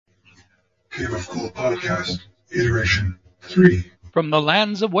Cave of Cool podcast, iteration 3. From the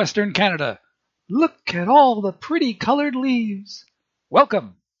lands of Western Canada, look at all the pretty colored leaves.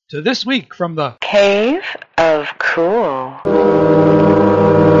 Welcome to This Week from the Cave of Cool.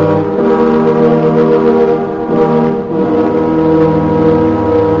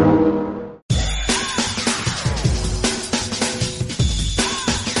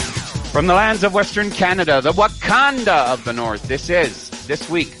 From the lands of Western Canada, the Wakanda of the North, this is This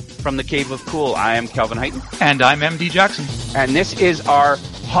Week from the Cave of Cool. I am Calvin Heighton. And I'm MD Jackson. And this is our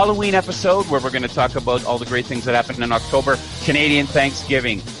Halloween episode where we're going to talk about all the great things that happened in October. Canadian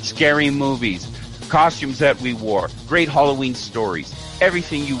Thanksgiving, scary movies, costumes that we wore, great Halloween stories,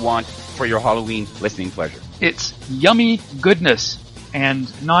 everything you want for your Halloween listening pleasure. It's yummy goodness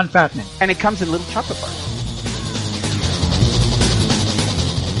and non-fattening. And it comes in little chocolate bars.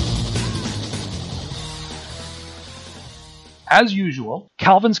 As usual,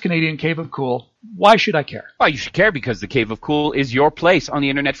 Calvin's Canadian Cave of Cool. Why should I care? Well, you should care because the Cave of Cool is your place on the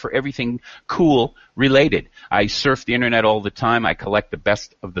internet for everything cool related. I surf the internet all the time. I collect the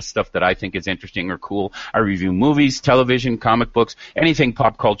best of the stuff that I think is interesting or cool. I review movies, television, comic books, anything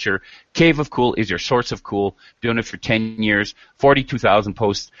pop culture. Cave of Cool is your source of cool. Doing it for 10 years, 42,000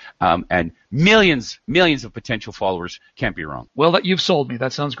 posts, and millions of potential followers. Can't be wrong. Well, you've sold me.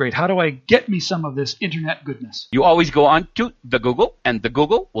 That sounds great. How do I get me some of this internet goodness? You always go on to the Google, and the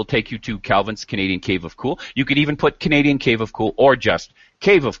Google will take you to Calvin's Canadian Cave of Cool. You could even put Canadian Cave of Cool or just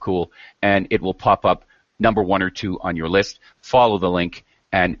Cave of Cool, and it will pop up number 1 or 2 on your list. Follow the link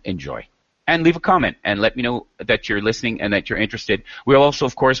and enjoy. And leave a comment and let me know that you're listening and that you're interested. We'll also,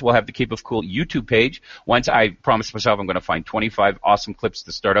 of course, we'll have the Cave of Cool YouTube page. Once I promised myself I'm going to find 25 awesome clips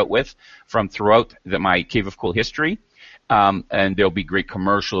to start out with from throughout my Cave of Cool history. And there'll be great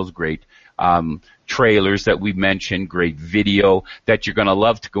commercials, great trailers that we mentioned, great video that you're going to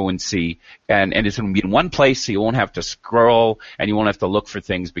love to go and see. And it's going to be in one place, so you won't have to scroll and you won't have to look for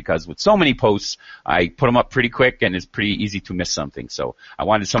things, because with so many posts, I put them up pretty quick and it's pretty easy to miss something. So I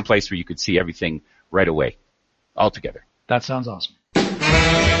wanted some place where you could see everything right away, all together. That sounds awesome.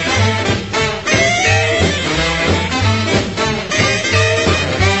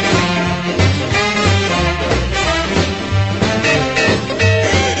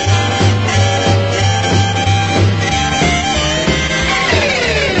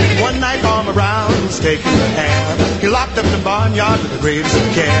 Taking the hand. He locked up the barnyard with the greatest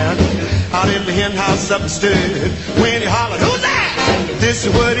of care. Out in the hen house up stood when he hollered, "Who's that?" This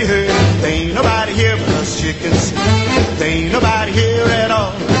is what he heard. There ain't nobody here but us chickens. There ain't nobody here at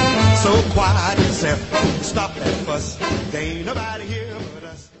all. So quiet yourself. Stop that fuss. There ain't nobody here but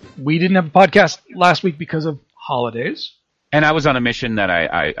us. We didn't have a podcast last week because of holidays. And I was on a mission that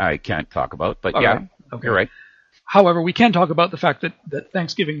I can't talk about, but okay. Yeah, okay. You're right. However, we can talk about the fact that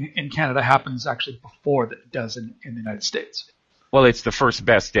Thanksgiving in Canada happens actually before it does in the United States. Well, it's the first,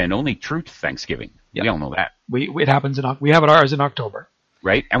 best, and only true Thanksgiving. Yeah. We all know that. It happens we have ours in October.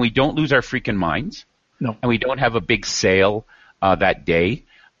 Right? And we don't lose our freaking minds. No. And we don't have a big sale that day.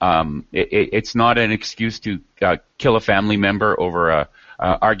 It's not an excuse to kill a family member over a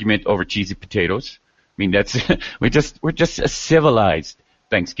argument over cheesy potatoes. I mean, that's we're just a civilized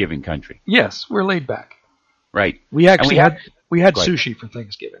Thanksgiving country. Yes, we're laid back. Right. We had sushi for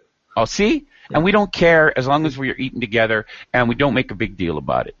Thanksgiving. Oh, see? Yeah. And we don't care as long as we're eating together and we don't make a big deal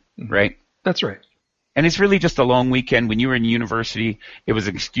about it. Mm-hmm. Right? That's right. And it's really just a long weekend. When you were in university, it was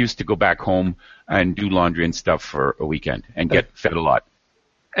an excuse to go back home and do laundry and stuff for a weekend and get fed a lot.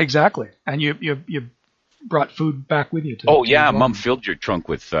 Exactly. And you brought food back with you. Mom filled your trunk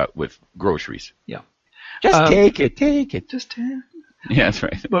with groceries. Yeah. Just take it. Just take it. Yeah, that's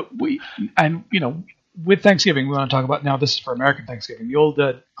right. But with Thanksgiving, we want to talk about, now this is for American Thanksgiving, the old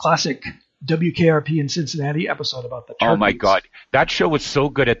classic WKRP in Cincinnati episode about the turkeys. Oh my God. That show was so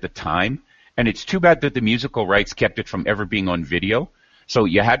good at the time, and it's too bad that the musical rights kept it from ever being on video. So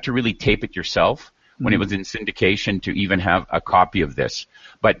you had to really tape it yourself when it was in syndication to even have a copy of this.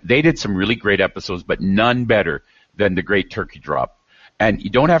 But they did some really great episodes, but none better than the Great Turkey Drop. And you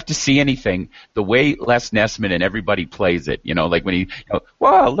don't have to see anything. The way Les Nessman and everybody plays it, like when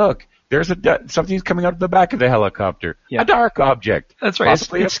wow, look. There's something's coming out of the back of the helicopter. Yeah. A dark object. That's right.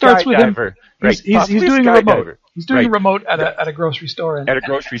 Possibly it starts with him. Right. He's doing a remote. He's doing a remote at a grocery store. At a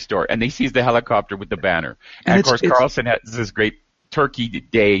grocery store. And he sees the helicopter with the banner. And of course, Carlson has this great Turkey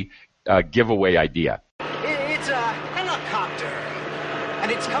Day giveaway idea. It's a helicopter.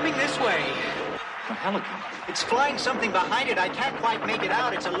 And it's coming this way. A helicopter? It's flying something behind it. I can't quite make it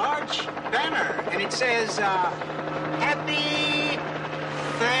out. It's a large banner. And it says, Happy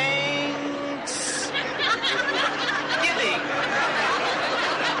Thanksgiving.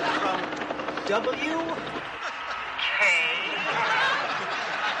 W.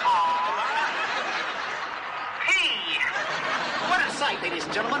 What a sight, ladies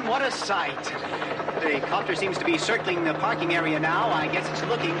and gentlemen, what a sight. The copter seems to be circling the parking area now. I guess it's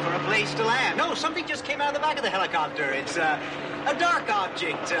looking for a place to land. No, something just came out of the back of the helicopter. It's a dark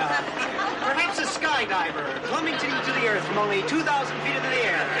object, perhaps a skydiver, plummeting to the earth from only 2,000 feet into the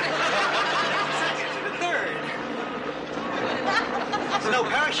air. Second to the third. There's no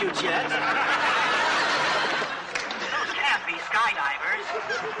parachutes yet. Those can't be skydivers.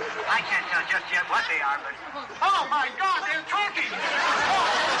 I can't tell just yet what they are, but... Oh, my God, they're turkeys!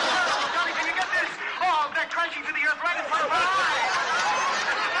 Oh, Johnny, can you get this? Oh, they're crashing to the earth right in front of our eyes!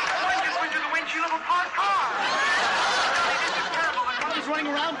 One just went through the windshield of a parked car! Johnny, this is terrible. The Cars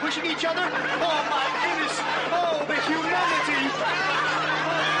running around, pushing each other. Oh, my goodness! Oh, the humanity! Oh,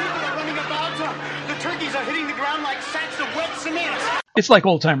 people are running about. The turkeys are hitting the ground like sacks of wet cement. It's like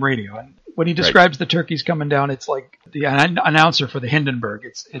old-time radio. And when he describes the turkeys coming down, it's like the announcer for the Hindenburg.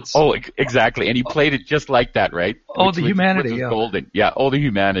 It's Oh, exactly. And he played it just like that, right? Oh, the humanity. Which was golden. Yeah, oh, the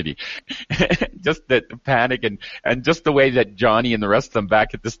humanity. Just the panic and just the way that Johnny and the rest of them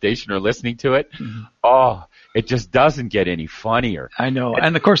back at the station are listening to it. Mm-hmm. Oh, it just doesn't get any funnier. I know.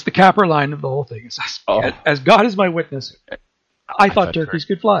 And of course, the capper line of the whole thing is, as God is my witness, I thought turkeys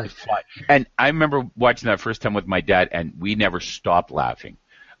could fly. And I remember watching that first time with my dad, and we never stopped laughing.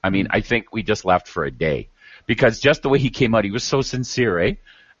 I mean, I think we just laughed for a day. Because just the way he came out, he was so sincere, eh?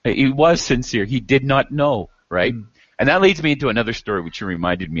 He was sincere. He did not know, right? Mm. And that leads me into another story which you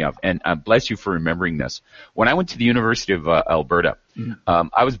reminded me of. And bless you for remembering this. When I went to the University of Alberta,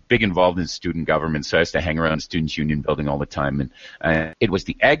 I was big involved in student government, so I used to hang around the Students' Union building all the time. And it was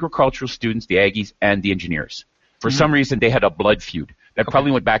the agricultural students, the Aggies, and the engineers. For some reason, they had a blood feud that probably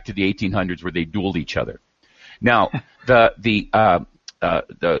went back to the 1800s where they dueled each other. Now, the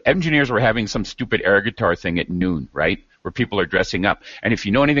engineers were having some stupid air guitar thing at noon, right, where people are dressing up. And if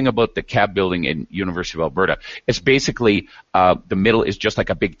you know anything about the CAB building in University of Alberta, it's basically the middle is just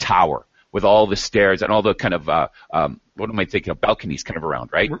like a big tower with all the stairs and all the kind of, what am I thinking of, balconies kind of around,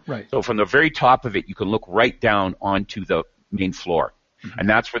 right? Right. So from the very top of it, you can look right down onto the main floor. Mm-hmm. And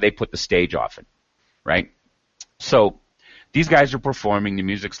that's where they put the stage often, right? So these guys are performing, the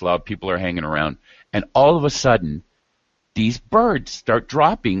music's loud, people are hanging around, and all of a sudden, these birds start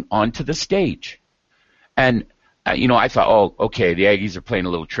dropping onto the stage. And, I thought, oh, okay, the Aggies are playing a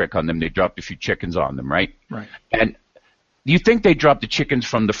little trick on them. They dropped a few chickens on them, right? Right. And you think they dropped the chickens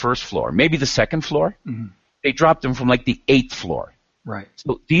from the first floor, maybe the second floor? Mm-hmm. They dropped them from like the 8th floor. Right.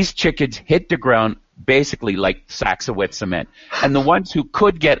 So these chickens hit the ground basically like sacks of wet cement. And the ones who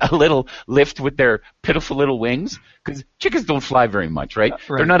could get a little lift with their pitiful little wings, because chickens don't fly very much, right?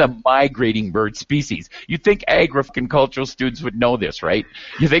 Right? They're not a migrating bird species. You'd think agricultural students would know this, right?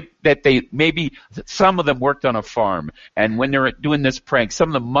 You think that maybe some of them worked on a farm, and when they're doing this prank, some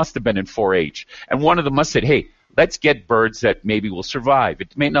of them must have been in 4-H. And one of them must have said, hey, let's get birds that maybe will survive.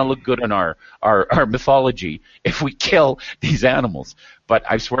 It may not look good on our mythology if we kill these animals. But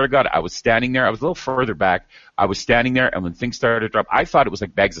I swear to God, I was standing there. I was a little further back. I was standing there, and when things started to drop, I thought it was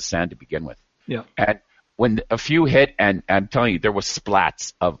like bags of sand to begin with. Yeah. And when a few hit, and I'm telling you, there was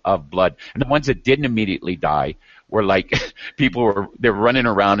splats of blood. And the ones that didn't immediately die were like they were running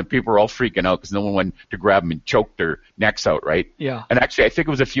around, and people were all freaking out because no one went to grab them and choke their necks out, right? Yeah. And actually, I think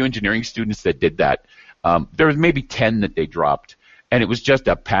it was a few engineering students that did that. There was maybe 10 that they dropped, and it was just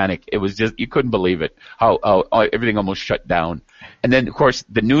a panic. It was just, you couldn't believe it, how everything almost shut down. And then, of course,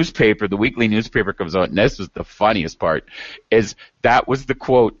 the weekly newspaper comes out, and this was the funniest part, is that was the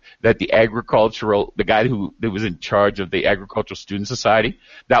quote that the guy who was in charge of the Agricultural Student Society,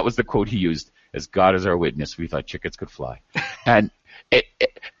 that was the quote he used, as God is our witness, we thought chickens could fly. And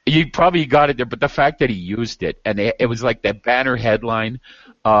you probably got it there, but the fact that he used it, and it was like that banner headline,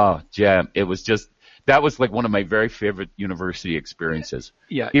 oh, Jam, it was just, that was like one of my very favorite university experiences.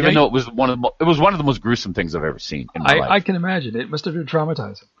 Yeah. Even though it was one of the most gruesome things I've ever seen in my life. I can imagine. It must have been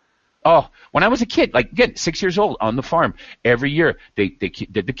traumatizing. Oh, when I was a kid, like again, 6 years old on the farm, every year they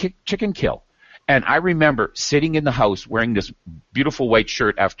did the chicken kill. And I remember sitting in the house wearing this beautiful white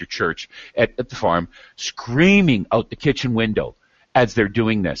shirt after church at the farm, screaming out the kitchen window as they're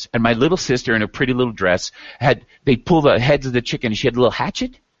doing this. And my little sister in a pretty little dress they'd pull the heads of the chicken, and she had a little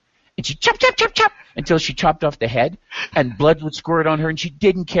hatchet. And she chop, chop, chop, chop until she chopped off the head, and blood would squirt on her, and she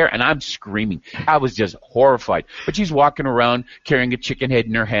didn't care. And I'm screaming. I was just horrified. But she's walking around carrying a chicken head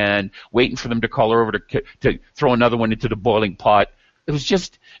in her hand, waiting for them to call her over to throw another one into the boiling pot. It was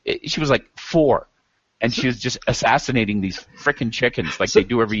just, she was like 4, and she was just assassinating these frickin' chickens like they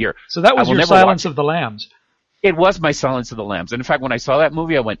do every year. So that was your Silence of the Lambs. It was my Silence of the Lambs. And in fact, when I saw that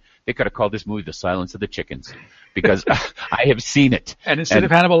movie, I went, they could have called this movie The Silence of the Chickens, because I have seen it. And instead of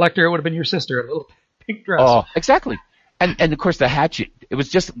Hannibal Lecter, it would have been your sister, a little pink dress. Oh, exactly. And of course the hatchet, it was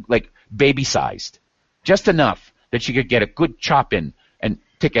just like baby sized, just enough that she could get a good chop in and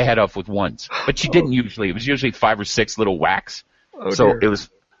take a head off with once. But she didn't usually. It was usually 5 or 6 little whacks. So it was,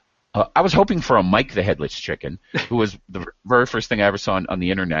 I was hoping for a Mike the Headless Chicken, who was the very first thing I ever saw on the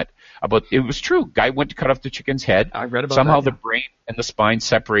internet. It was true. Guy went to cut off the chicken's head. I read about Somehow that, the brain and the spine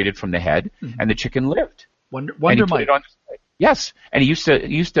separated from the head, and the chicken lived. Wonder and he put Mike. it on, yes, and he used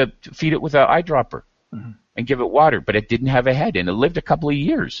to feed it with an eyedropper and give it water, but it didn't have a head, and it lived a couple of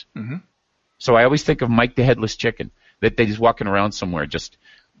years. So I always think of Mike the Headless Chicken, that he's walking around somewhere just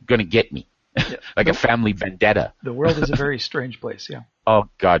going to get me, like a family vendetta. The world is a very strange place, yeah. Oh,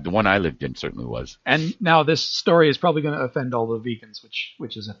 God, the one I lived in certainly was. And now this story is probably going to offend all the vegans,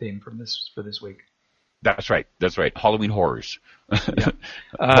 which is a theme for this week. That's right. Halloween horrors.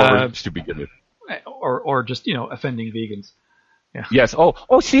 Horrors to begin with. Or just, offending vegans. Yeah. Yes.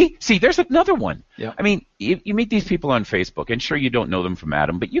 See, there's another one. Yeah. I mean, you meet these people on Facebook, and sure, you don't know them from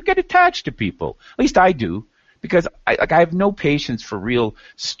Adam, but you get attached to people. At least I do, because I have no patience for real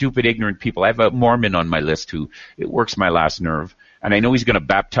stupid, ignorant people. I have a Mormon on my list who it works my last nerve, and I know he's going to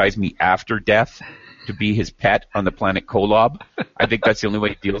baptize me after death to be his pet on the planet Kolob. I think that's the only way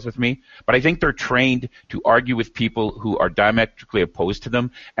he deals with me. But I think they're trained to argue with people who are diametrically opposed to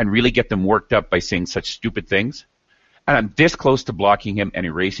them and really get them worked up by saying such stupid things. And I'm this close to blocking him and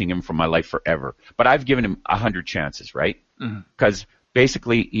erasing him from my life forever. But I've given him 100 chances, right? Because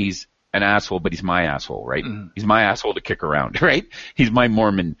basically he's an asshole, but he's my asshole, right? He's my asshole to kick around, right? He's my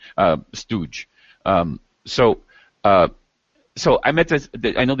Mormon stooge. So I met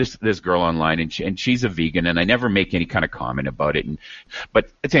I know this girl online, and she's a vegan, and I never make any kind of comment about it. But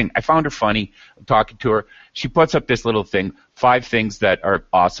the thing, I found her funny talking to her. She puts up this little thing, 5 things that are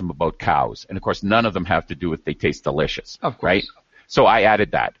awesome about cows. And of course, none of them have to do with they taste delicious. Of course. Right? So I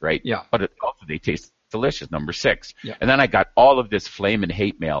added that, right? Yeah. But also they taste delicious, number 6. Yeah. And then I got all of this flame and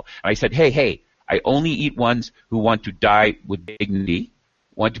hate mail. And I said, hey, I only eat ones who want to die with dignity,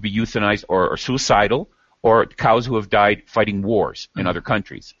 want to be euthanized or suicidal, or cows who have died fighting wars in other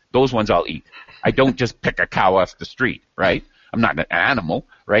countries. Those ones I'll eat. I don't just pick a cow off the street, right? I'm not an animal,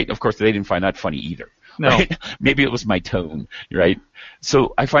 right? Of course, they didn't find that funny either. No. Right? Maybe it was my tone, right?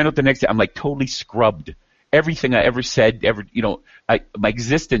 So I find out the next day I'm like totally scrubbed. Everything I ever said, my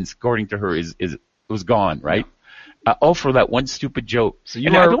existence, according to her, was gone, right? All for that one stupid joke. So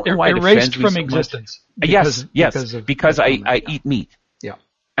you are erased from existence. Yes, because I eat meat. Yeah.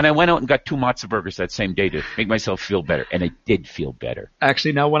 And I went out and got 2 matzo burgers that same day to make myself feel better, and I did feel better.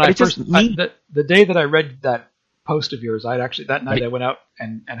 Actually, now when the day that I read that post of yours, that night I went out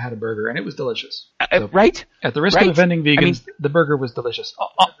and had a burger, and it was delicious. Right? At the risk of offending vegans, the burger was delicious.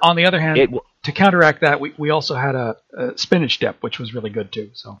 On the other hand, to counteract that, we also had a spinach dip, which was really good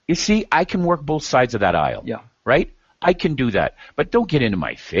too. So you see, I can work both sides of that aisle. Yeah. Right? I can do that. But don't get into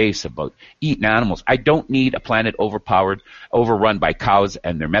my face about eating animals. I don't need a planet overrun by cows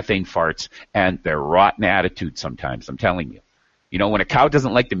and their methane farts and their rotten attitude sometimes, I'm telling you. When a cow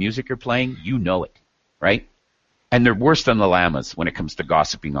doesn't like the music you're playing, you know it, right? And they're worse than the llamas when it comes to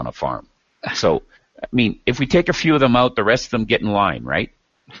gossiping on a farm. So, I mean, if we take a few of them out, the rest of them get in line, right?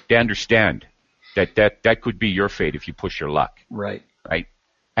 They understand that could be your fate if you push your luck. Right. Right?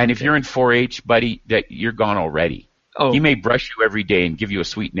 And if you're in 4-H, buddy, that you're gone already. Oh. He may brush you every day and give you a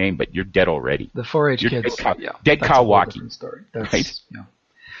sweet name, but you're dead already. The 4-H kids. Dead cow walking. Story. Right? Yeah.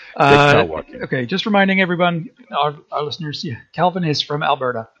 Dead cow walking. Okay, just reminding everyone, our listeners, Calvin is from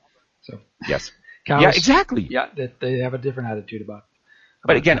Alberta. So yes. Cows, yeah, exactly. Yeah, they have a different attitude about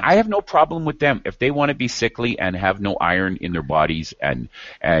But again, cows. I have no problem with them. If they want to be sickly and have no iron in their bodies and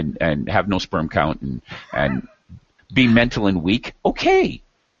have no sperm count and be mental and weak, okay,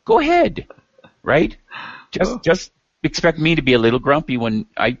 go ahead, right? Just expect me to be a little grumpy when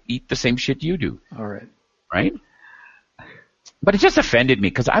I eat the same shit you do. All right. Right? But it just offended me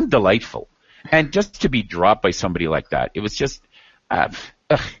because I'm delightful. And just to be dropped by somebody like that, it was just,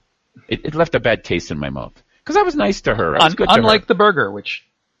 it left a bad taste in my mouth. Because I was nice to her. I was good to her. Unlike the burger, which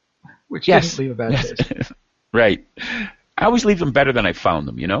yes. didn't leave a bad taste. Right. I always leave them better than I found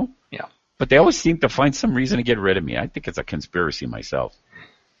them, Yeah. But they always seem to find some reason to get rid of me. I think it's a conspiracy myself.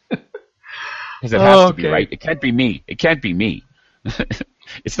 Because it has to be, right? It can't be me. It can't be me.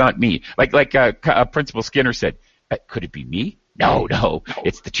 It's not me. Like Principal Skinner said, could it be me? No,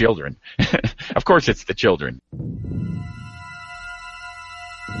 it's the children. Of course it's the children.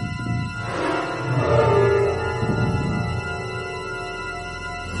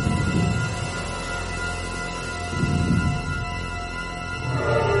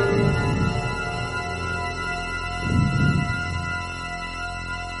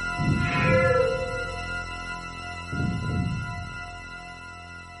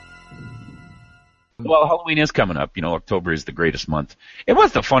 Well, Halloween is coming up. October is the greatest month. It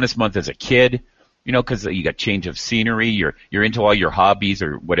was the funnest month as a kid, because you got change of scenery. You're into all your hobbies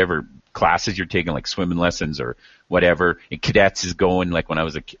or whatever classes you're taking, like swimming lessons or whatever. And cadets is going, like when I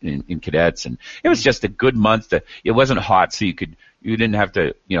was in cadets, and it was just a good month. It wasn't hot, so you didn't have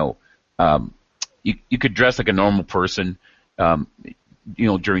to, you could dress like a normal person,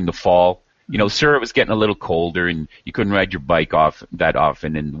 during the fall. Sure, it was getting a little colder, and you couldn't ride your bike off that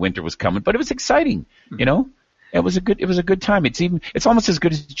often, and winter was coming, but it was exciting. It was a good time. It's almost as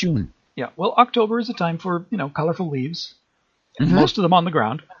good as June. Yeah. Well, October is a time for colorful leaves, and most of them on the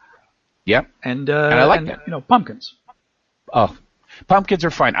ground. Yeah. And I like that. Pumpkins. Oh, pumpkins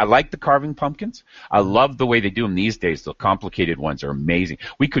are fine. I like the carving pumpkins. I love the way they do them these days. The complicated ones are amazing.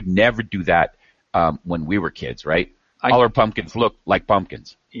 We could never do that when we were kids, right? All our pumpkins look like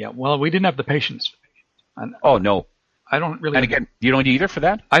pumpkins. Yeah, well, we didn't have the patience. Oh, no. I don't really... And again, you don't either for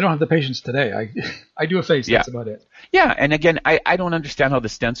that? I don't have the patience today. I do a face, yeah. That's about it. Yeah, and again, I don't understand how the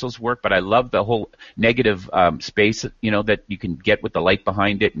stencils work, but I love the whole negative space, that you can get with the light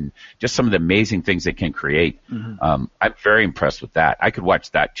behind it, and just some of the amazing things they can create. I'm very impressed with that. I could watch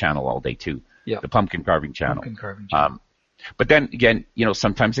that channel all day, too. Yeah. The pumpkin carving channel. Pumpkin carving channel. But then, again,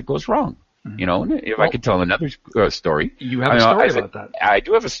 sometimes it goes wrong. If I could tell another story. You have a story about that. I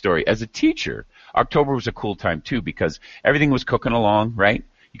do have a story. As a teacher, October was a cool time, too, because everything was cooking along, right?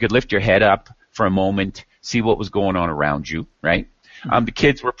 You could lift your head up for a moment, see what was going on around you, right? The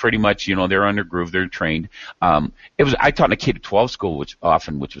kids were pretty much, they're on their groove, they're trained. I taught in a K-12 school, which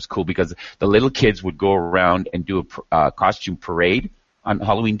was cool because the little kids would go around and do a costume parade on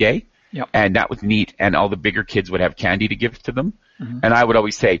Halloween Day. Yep. And that was neat. And all the bigger kids would have candy to give to them. And I would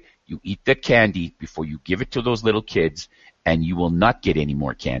always say, you eat the candy before you give it to those little kids, and you will not get any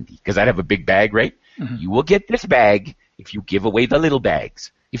more candy. Because I'd have a big bag, right? You will get this bag if you give away the little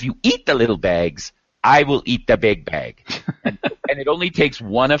bags. If you eat the little bags, I will eat the big bag. And it only takes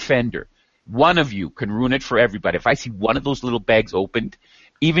one offender. One of you can ruin it for everybody. If I see one of those little bags opened,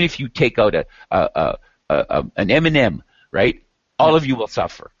 even if you take out an M&M, right, all of you will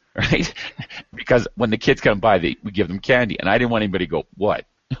suffer. Right? Because when the kids come by, we give them candy, and I didn't want anybody to go, what?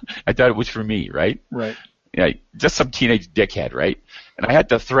 I thought it was for me, right? Right. Yeah, just some teenage dickhead, right? And I had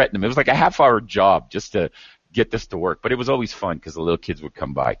to threaten them. It was like a half-hour job just to get this to work, but it was always fun because the little kids would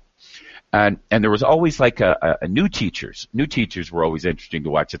come by. And there was always like a new teachers. New teachers were always interesting to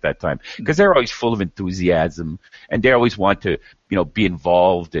watch at that time because they're always full of enthusiasm, and they always want to, be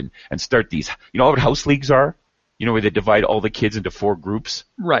involved and start these. You know what house leagues are? Where they divide all the kids into 4 groups?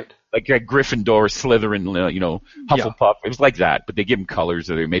 Right. Like Gryffindor, Slytherin, Hufflepuff. Yeah. It was like that, but they give them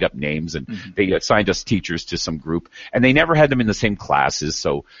colors or they made up names, and they assigned us teachers to some group, and they never had them in the same classes.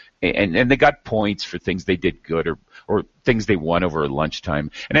 So, and they got points for things they did good or things they won over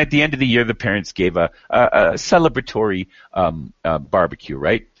lunchtime. And at the end of the year, the parents gave a celebratory barbecue,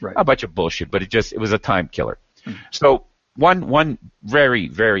 right? Right. A bunch of bullshit, but it was a time killer. So. One very,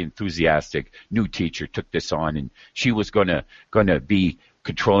 very enthusiastic new teacher took this on, and she was gonna be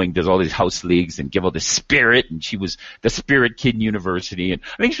controlling all these house leagues and give all the spirit, and she was the spirit kid in university, and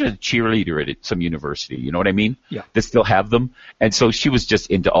I think she was a cheerleader at some university, you know what I mean? Yeah. They still have them, and so she was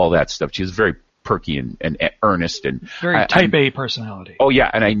just into all that stuff. She was very perky and earnest and very type A personality. Oh yeah,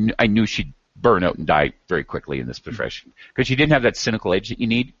 and I knew she'd burn out and die very quickly in this profession because she didn't have that cynical edge that you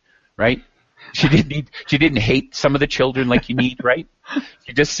need, right? She didn't hate some of the children like you need, right?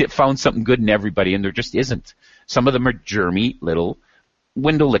 She just found something good in everybody, and there just isn't. Some of them are germy little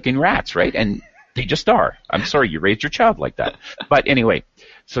window-licking rats, right? And they just are. I'm sorry you raised your child like that. But anyway,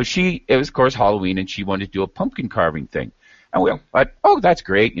 so it was, of course, Halloween, and she wanted to do a pumpkin carving thing. And we thought, that's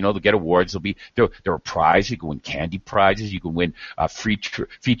great. They'll get awards. There were prizes. You can win candy prizes. You can win free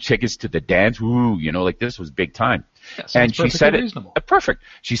tickets to the dance. Ooh, like this was big time. And she said it perfect.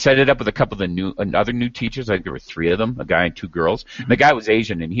 She set it up with a couple of other new teachers. I think there were 3 of them, a guy and 2 girls. And the guy was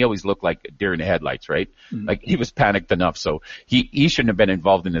Asian, and he always looked like a deer in the headlights, right? Like he was panicked enough, so he shouldn't have been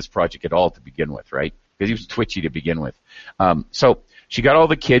involved in this project at all to begin with, right? Because he was twitchy to begin with. So she got all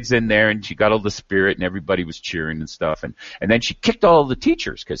the kids in there, and she got all the spirit, and everybody was cheering and stuff. And then she kicked all the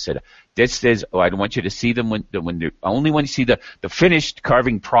teachers because said, "This is I don't want you to see them when I only want to see the finished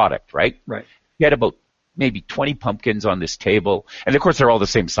carving product, right?" Right. He had about maybe 20 pumpkins on this table, and of course they're all the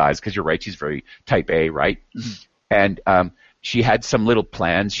same size because you're right, she's very type A, right? And she had some little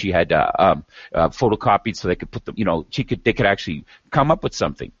plans. She had photocopied so they could put them. They could actually come up with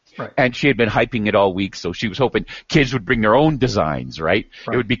something. Right. And she had been hyping it all week, so she was hoping kids would bring their own designs, right?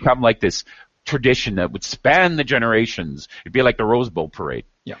 It would become like this tradition that would span the generations. It'd be like the Rose Bowl parade.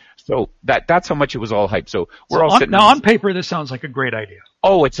 Yeah. So that's how much it was all hyped. So we're all on, sitting now on paper, this sounds like a great idea.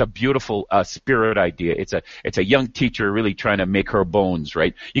 Oh, it's a beautiful spirit idea. It's a young teacher really trying to make her bones,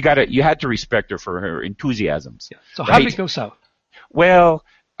 right? You had to respect her for her enthusiasms. Yeah. So right? how did it go south? Well,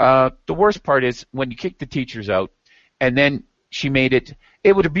 the worst part is when you kick the teachers out, and then she made it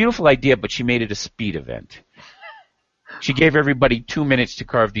was a beautiful idea, but she made it a speed event. She gave everybody 2 minutes to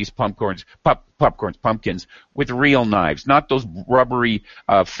carve these pumpkins with real knives, not those rubbery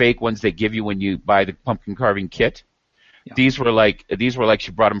fake ones they give you when you buy the pumpkin carving kit. Yeah. These were like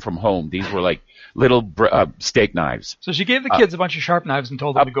she brought them from home. These were like little steak knives. So she gave the kids a bunch of sharp knives and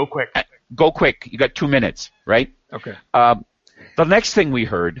told them to go quick. Go quick. You got 2 minutes, right? Okay. The next thing we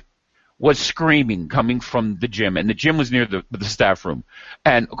heard was screaming coming from the gym, and the gym was near the staff room.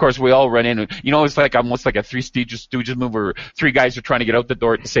 And of course, we all run in. It's like almost like a Three Stooges move where three guys are trying to get out the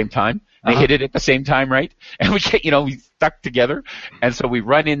door at the same time. They hit it at the same time, right? And we stuck together. And so we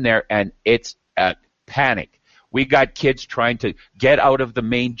run in there, and it's a panic. We got kids trying to get out of the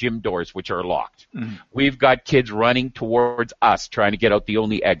main gym doors, which are locked. Mm-hmm. We've got kids running towards us, trying to get out the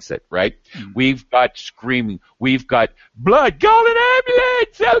only exit, right? Mm-hmm. We've got screaming. We've got blood, call an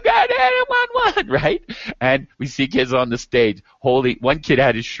ambulance, oh God, 911, right? And we see kids on the stage holding, one kid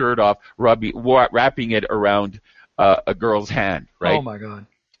had his shirt off, wrapping it around a girl's hand, right? Oh my God.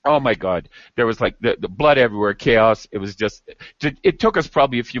 Oh my God. There was like the blood everywhere, chaos. It was just, it took us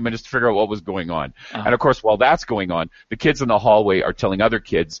probably a few minutes to figure out what was going on. Uh-huh. And of course, while that's going on, the kids in the hallway are telling other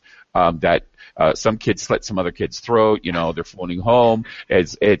kids, that, some kids slit some other kid's throat, they're phoning home.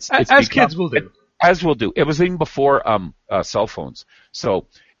 As kids will do. As will do. It was even before, cell phones. So,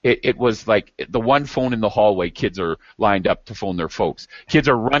 it was like the one phone in the hallway, kids are lined up to phone their folks. Kids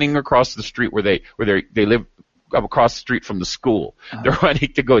are running across the street where they live, across the street from the school. Uh-huh. They're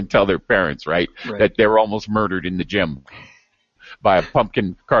running to go and tell their parents, right, that they were almost murdered in the gym by a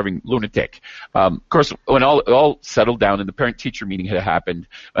pumpkin carving lunatic. Of course, when all settled down and the parent-teacher meeting had happened,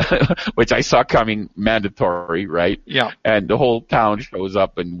 which I saw coming mandatory, right? Yeah. And the whole town shows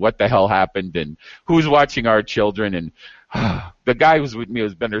up and what the hell happened and who's watching our children. And the guy who was with me,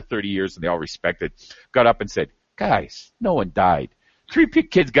 who's been there 30 years and they all respected, got up and said, guys, no one died. 3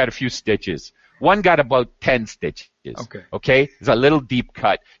 kids got a few stitches. One got about 10 stitches. Okay? It's a little deep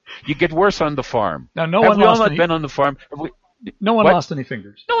cut. You get worse on the farm. Now, no one been on the farm? No one lost any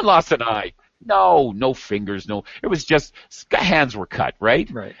fingers. No one lost an eye. No fingers, no. It was just, hands were cut, right?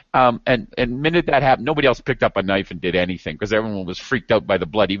 Right. And minute that happened, nobody else picked up a knife and did anything because everyone was freaked out by the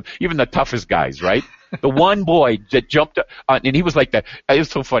blood, even the toughest guys, right? The one boy that jumped on, and he was like it was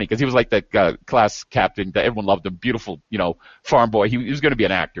so funny because he was like the class captain. Everyone loved him. Beautiful, farm boy. He was going to be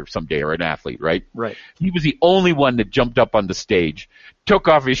an actor someday or an athlete, right? Right. He was the only one that jumped up on the stage, took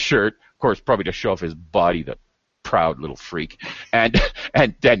off his shirt, of course, probably to show off his body, the proud little freak, and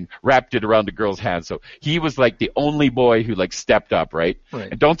then wrapped it around the girl's hand. So he was like the only boy who like stepped up, right?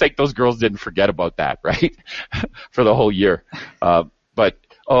 And don't think those girls didn't forget about that, right? For the whole year. But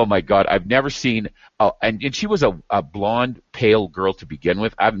oh my God, I've never seen, and she was a blonde, pale girl to begin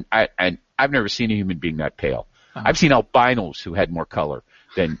with. I've never seen a human being that pale. Uh-huh. I've seen albinos who had more color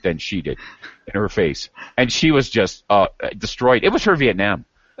than she did in her face. And she was just, destroyed. It was her Vietnam.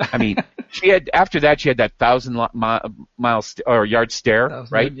 I mean, after that, she had that 1,000-yard stare,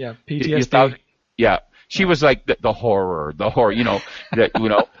 right? Yeah, PTSD. Yeah. She was like the horror,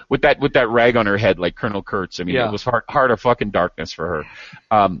 with that rag on her head like Colonel Kurtz. I mean, It was heart of fucking darkness for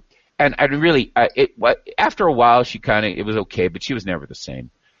her. And I really, after a while, it was okay, but she was never the same.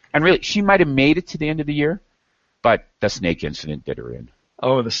 And really, she might have made it to the end of the year, but the snake incident did her in.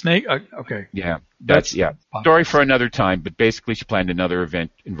 Oh, the snake? Okay. Yeah. That's story for another time, but basically she planned another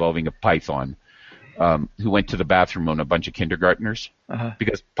event involving a python, who went to the bathroom on a bunch of kindergartners. Uh-huh.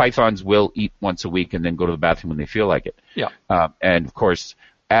 Because pythons will eat once a week and then go to the bathroom when they feel like it. Yeah. And of course,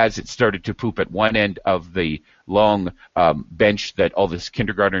 as it started to poop at one end of the long bench that all these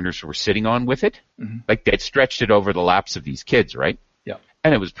kindergartners were sitting on with it, mm-hmm. like they'd stretched it over the laps of these kids, right? Yeah.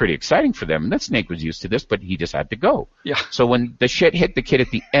 And it was pretty exciting for them. And that snake was used to this, but he just had to go. Yeah. So when the shit hit the kid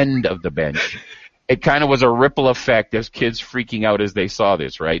at the end of the bench, it kind of was a ripple effect as kids freaking out as they saw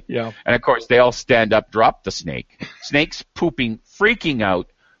this, right? Yeah. And of course, they all stand up, drop the snake. Snake's pooping, freaking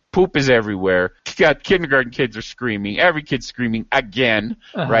out. Poop is everywhere. Kindergarten kids are screaming. Every kid's screaming again,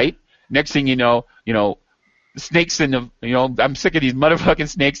 right? Next thing you know, snakes in the, I'm sick of these motherfucking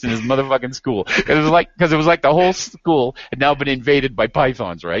snakes in this motherfucking school. Because it was like the whole school had now been invaded by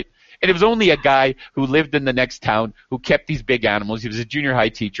pythons, right? And it was only a guy who lived in the next town who kept these big animals. He was a junior high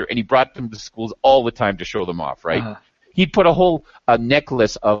teacher, and he brought them to schools all the time to show them off, right? Uh-huh. He'd put a whole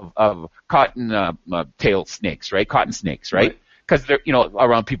necklace of cotton tail snakes, right? Cotton snakes, right? because they're,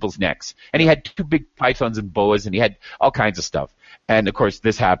 around people's necks. And he had 2 big pythons and boas, and he had all kinds of stuff. And of course,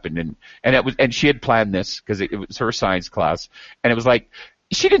 this happened, and she had planned this because it was her science class, and it was like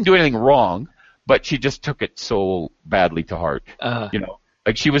she didn't do anything wrong, but she just took it so badly to heart.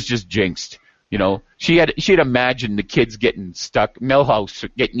 Like she was just jinxed. She had imagined the kids getting stuck, Milhouse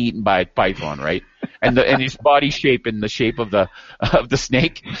getting eaten by a python, right? And his body shape in the shape of the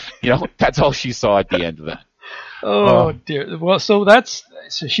snake, that's all she saw at the end of that. Oh dear. Well, so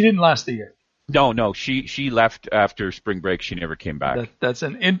she didn't last the year. No, she left after spring break. She never came back. That's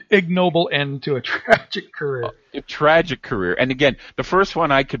an ignoble end to a tragic career. A tragic career. And again, the first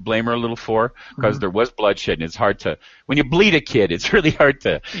one I could blame her a little for because there was bloodshed, and it's hard to, when you bleed a kid, it's really hard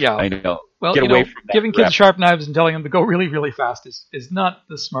to, well, get away from that. Giving kids sharp knives and telling them to go really, really fast is not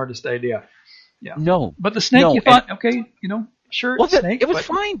the smartest idea. Yeah. No. But the snake, you thought, sure, well, snake. It was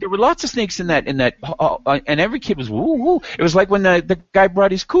fine. There were lots of snakes in that, and every kid was woo woo. It was like when the guy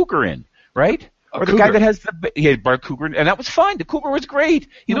brought his cougar in. Right? Or the guy that has he had brought cougar, and that was fine. The cougar was great.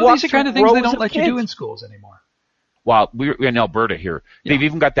 These are the kind of things they don't let you do in schools anymore. Well, we're in Alberta here. Yeah. They've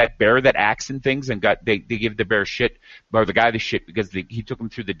even got that bear that acts and things, and they give the bear shit, or the guy the shit, because he took him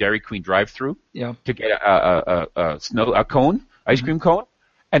through the Dairy Queen drive-through to get a cone, ice cream cone.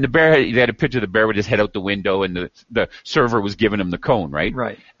 And the bear, they had a picture of the bear with his head out the window, and the server was giving him the cone, right?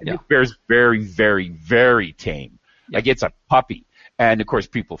 Right. And the bear's very, very, very tame. Yeah. Like it's a puppy. And of course,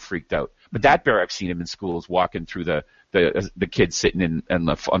 people freaked out. But that bear, I've seen him in schools walking through the kids sitting on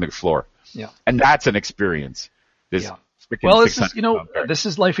the floor. Yeah. And that's an experience. Well, this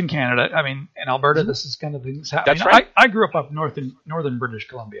is life in Canada. I mean, in Alberta, this is kind of things happen. That's right. I grew up northern British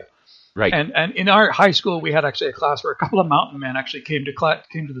Columbia. Right. And in our high school, we had actually a class where a couple of mountain men actually came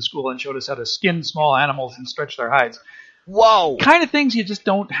to the school and showed us how to skin small animals and stretch their hides. Whoa. Kind of things you just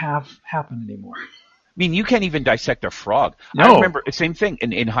don't have happen anymore. I mean, you can't even dissect a frog. No. I remember the same thing.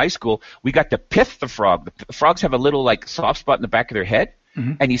 In high school, we got to pith the frog. The frogs have a little soft spot in the back of their head,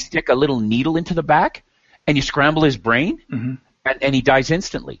 and you stick a little needle into the back, and you scramble his brain, and he dies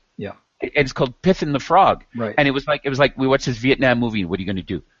instantly. Yeah. And it's called pithing the frog. Right. And it was like we watched this Vietnam movie. What are you going to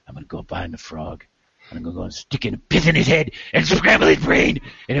do? I'm going to go behind the frog. I'm going to go and stick in a pith in his head and scramble his brain,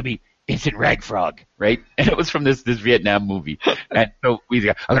 and it'll be instant rag frog, right? And it was from this Vietnam movie. And so I'm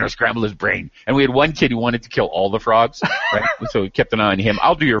going to scramble his brain. And we had one kid who wanted to kill all the frogs, right? So we kept an eye on him.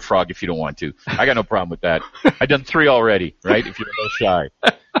 I'll do your frog if you don't want to. I got no problem with that. I've done 3 already, right? If you're a little shy.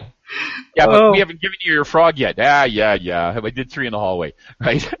 Yeah, but we haven't given you your frog yet. Yeah. I did 3 in the hallway,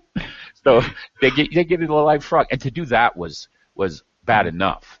 right? So they give you the live frog. And to do that was bad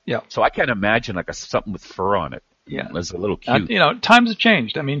enough. Yeah. So I can't imagine something with fur on it. Yeah, it's a little cute. Times have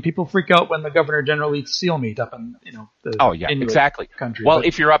changed. I mean, people freak out when the Governor General eats seal meat up in the Inuit exactly country. Well,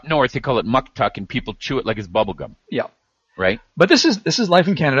 if you're up north, they call it muktuk, and people chew it like it's bubble gum. Yeah, right. But this is life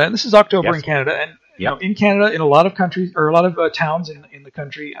in Canada, and this is October in Canada, and in Canada, in a lot of countries or a lot of towns in the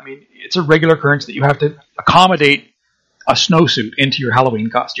country, I mean, it's a regular occurrence that you have to accommodate a snowsuit into your Halloween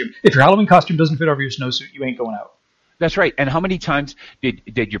costume. If your Halloween costume doesn't fit over your snowsuit, you ain't going out. That's right. And how many times did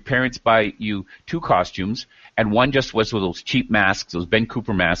your parents buy you 2 costumes, and one just was with those cheap masks, those Ben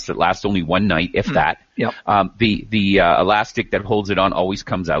Cooper masks that last only one night, if that. Yep. The elastic that holds it on always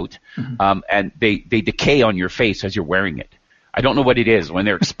comes out, and they decay on your face as you're wearing it. I don't know what it is. When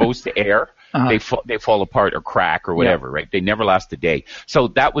they're exposed to air, they fall apart or crack or whatever, right? They never last a day. So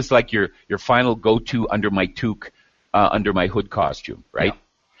that was like your final go-to under my toque, under my hood costume, right? Yeah.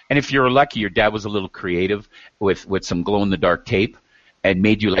 And if you're lucky, your dad was a little creative with some glow-in-the-dark tape and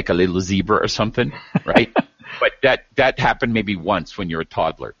made you like a little zebra or something, right? But that happened maybe once when you're a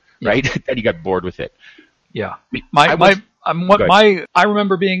toddler, right? Then you got bored with it. Yeah. I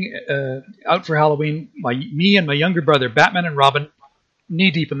remember being out for Halloween. Me and my younger brother, Batman and Robin,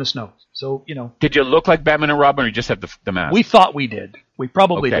 knee-deep in the snow. So, Did you look like Batman and Robin, or you just have the mask? We thought we did. We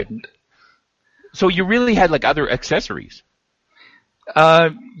probably didn't. So you really had like other accessories?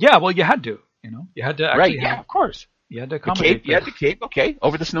 Yeah, well, you had to, you had to actually of course. You had to accommodate. You had the cape, okay,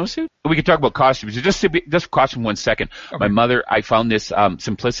 over the snowsuit. We could talk about costumes. Just costume 1 second. Okay. My mother, I found this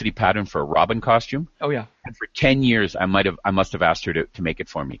simplicity pattern for a Robin costume. Oh yeah. And for 10 years, I must have asked her to make it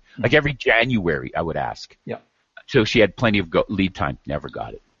for me. Mm-hmm. Like every January, I would ask. Yeah. So she had plenty of lead time. Never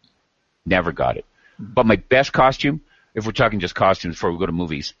got it. Mm-hmm. But my best costume, if we're talking just costumes before we go to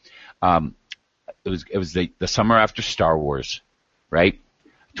movies, it was the summer after Star Wars. Right?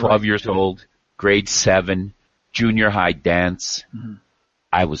 12 years old, grade 7, junior high dance. Mm-hmm.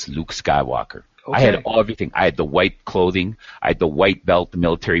 I was Luke Skywalker. Okay. I had everything. I had the white clothing. I had the white belt, the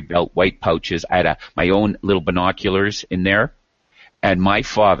military belt, white pouches. I had my own little binoculars in there. And my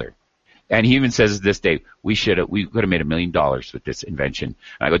father, And he even says this day, we could have made $1 million with this invention.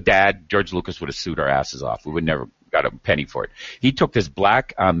 And I go, Dad, George Lucas would have sued our asses off. We would never got a penny for it. He took this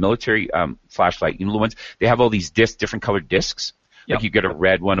black military flashlight, you know the ones, they have all these discs, different colored discs. Yep. Like you get a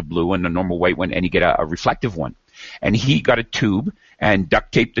red one, a blue one, a normal white one, and you get a reflective one. And he got a tube and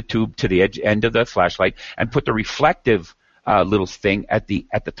duct taped the tube to the end of the flashlight and put the reflective little thing at the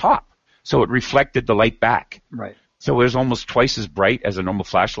top. So it reflected the light back. Right. So it was almost twice as bright as a normal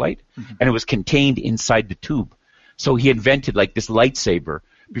flashlight, and it was contained inside the tube. So he invented like this lightsaber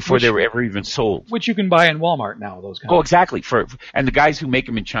before they were ever even sold. Which you can buy in Walmart now, those kinds. Oh, exactly. And the guys who make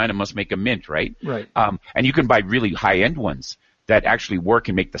them in China must make a mint, right? Right. And you can buy really high-end ones that actually work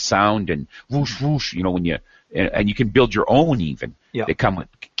and make the sound and whoosh, whoosh, you know, and you can build your own even. Yeah. They come with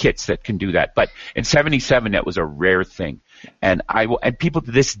kits that can do that. But in 77, that was a rare thing. And and people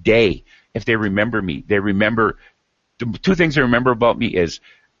to this day, if they remember me, they remember, the two things they remember about me is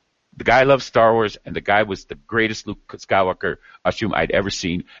the guy loved Star Wars and the guy was the greatest Luke Skywalker costume I'd ever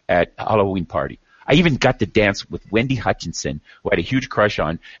seen at a Halloween party. I even got to dance with Wendy Hutchinson, who I had a huge crush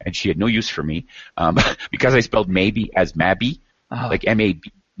on, and she had no use for me because I spelled maybe as Mabby, like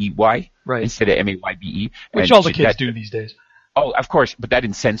M-A-B-E-Y, right, instead of M-A-Y-B-E. Which all the kids do these days. Oh, of course, but that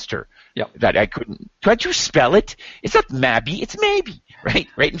incensed her. Yeah. That I couldn't. Can't you spell it? It's not Mabby, it's maybe.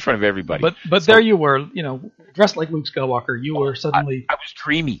 Right in front of everybody. But so, there you were, you know, dressed like Luke Skywalker. You were suddenly. I was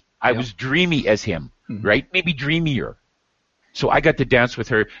dreamy. I was dreamy as him, right? Maybe dreamier. So I got to dance with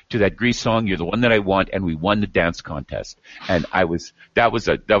her to that Grease song, "You're the One That I Want," and we won the dance contest. And that was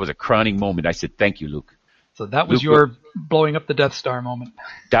a crowning moment. I said, "Thank you, Luke." So that was your blowing up the Death Star moment.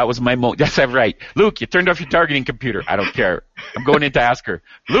 That was my moment. That's right. Luke, you turned off your targeting computer. I don't care. I'm going in to ask her.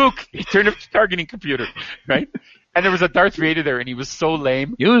 Luke, you turned off your targeting computer, right? And there was a Darth Vader there, and he was so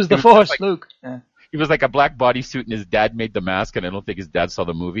lame. Use the Force, Luke. Yeah. He was like a black bodysuit, and his dad made the mask, and I don't think his dad saw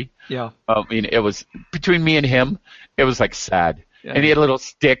the movie. Yeah. I mean, it was, between me and him, it was like sad. Yeah. And he had a little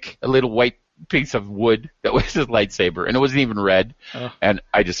stick, a little white piece of wood that was his lightsaber, and it wasn't even red. And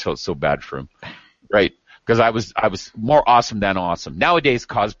I just felt so bad for him, right? Because I was more awesome than awesome. Nowadays,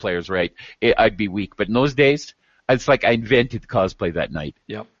 cosplayers, right, I'd be weak. But in those days, it's like I invented cosplay that night.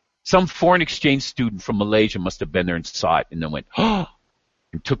 Yep. Some foreign exchange student from Malaysia must have been there and saw it and then went, oh,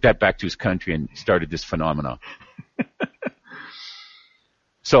 and took that back to his country and started this phenomenon.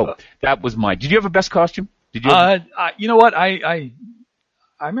 So that was mine. Did you have a best costume? Did you? You know what? I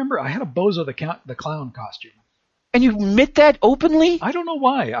remember I had a Bozo the Clown costume. And you admit that openly? I don't know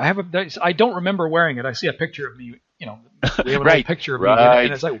why. I don't remember wearing it. I see a picture of me, you know, we have a picture of me,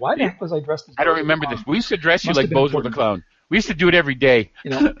 and it's like, why the heck was I dressed as Bozo? I don't remember this. We used to dress you like Bozo the Clown. We used to do it every day.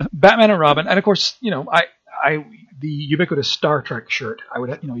 You know, Batman and Robin, and of course, you know, the ubiquitous Star Trek shirt. I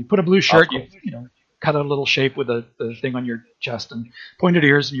would, you know, you put a blue shirt, you know, cut out a little shape with the thing on your chest and pointed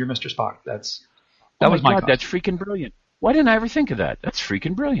ears, and you're Mr. Spock. That was my. That's freaking brilliant. Why didn't I ever think of that? That's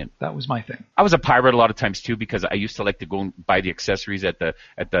freaking brilliant. That was my thing. I was a pirate a lot of times too because I used to like to go and buy the accessories at the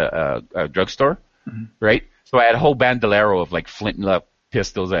drugstore, right? So I had a whole bandolero of like flintlock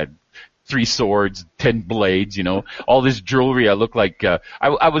pistols. I had 3 swords, 10 blades, you know, all this jewelry. I looked like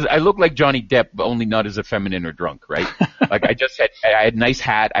I looked like Johnny Depp, but only not as effeminate or drunk, right? Like I had a nice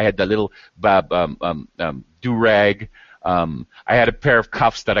hat. I had the little do-rag. I had a pair of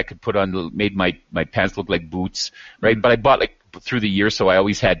cuffs that I could put on, made my pants look like boots, right? But I bought like through the years, so I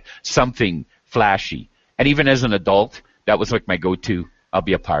always had something flashy. And even as an adult, that was like my go-to. I'll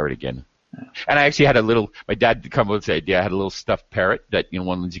be a pirate again. And I actually had my dad come up with the idea. I had a little stuffed parrot that, you know,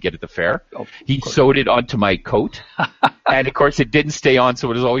 one of the ones you get at the fair. Oh, he sewed it onto my coat. And of course it didn't stay on, so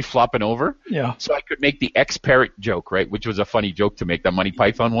it was always flopping over. Yeah. So I could make the ex-parrot joke, right? Which was a funny joke to make, the Monty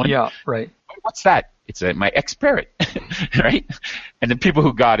Python one. Yeah, right. What's that? It's my ex-parrot, right? And the people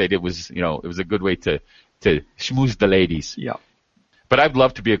who got it, it was a good way to schmooze the ladies. Yeah. But I'd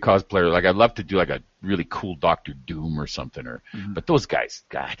love to be a cosplayer. Like I'd love to do like a really cool Doctor Doom or something. But those guys,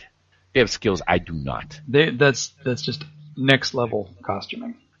 God, they have skills I do not. That's just next level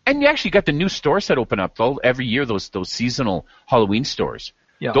costuming. And you actually got the new stores that open up every year. Those seasonal Halloween stores.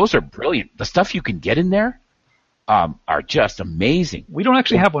 Yeah. Those are brilliant. The stuff you can get in there are just amazing. We don't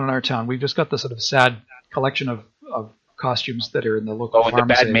actually have one in our town. We've just got the sort of sad collection of costumes that are in the local and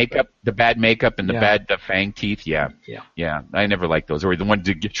pharmacy. the bad makeup and the fang teeth. Yeah. I never liked those. Or the one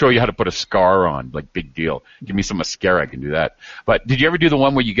to show you how to put a scar on, like big deal. Give me some mascara, I can do that. But did you ever do the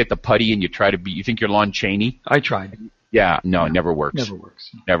one where you get the putty and you try to be? You think you're Lon Chaney? I tried. Yeah, no, it never works.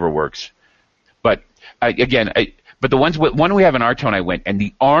 Never works. But but the one we have in our town, I went, and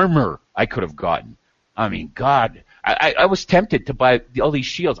the armor I could have gotten. I mean, God, I was tempted to buy all these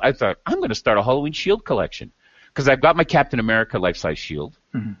shields. I thought, I'm going to start a Halloween shield collection because I've got my Captain America life-size shield.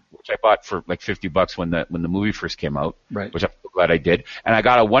 which I bought for like $50 when the movie first came out, Right. which I'm so glad I did. And I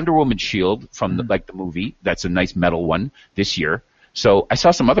got a Wonder Woman shield from the movie. That's a nice metal one this year. So I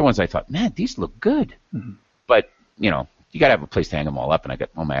saw some other ones. I thought, man, these look good. But, you know, you got to have a place to hang them all up, and I got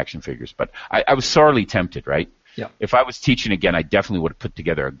all my action figures. But I was sorely tempted, right? Yeah. If I was teaching again, I definitely would have put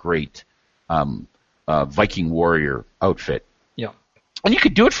together a great Viking warrior outfit. Yeah. And you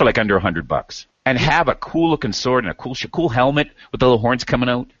could do it for like under $100 and have a cool looking sword and a cool helmet with the little horns coming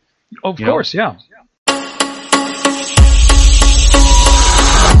out. Of course, yeah.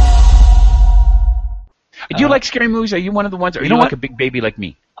 Do you like scary movies? Are you one of the ones, or are you like a big baby like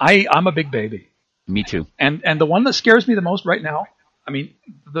me? I'm a big baby. Me too. And the one that scares me the most right now, I mean,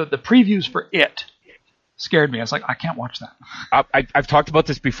 the previews for It scared me. I was like, I can't watch that. I've talked about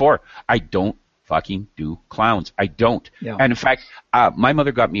this before. I don't fucking do clowns. I don't. Yeah. And in fact, my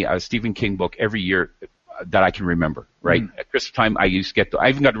mother got me a Stephen King book every year that I can remember, right? At Christmas time, I used to I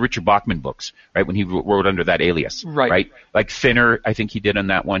even got Richard Bachman books, right, when he wrote under that alias, right? Like Thinner, I think he did on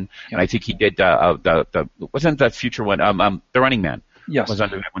that one. Yeah. And I think he did wasn't that future one, The Running Man. Yes. Was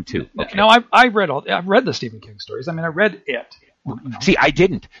under that one too. Okay. No, I've read the Stephen King stories. I mean, I read It. You know. See, I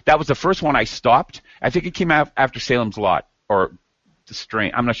didn't. That was the first one I stopped. I think it came out after Salem's Lot or The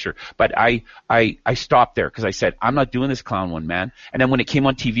Strain. I'm not sure. But I stopped there because I said, I'm not doing this clown one, man. And then when it came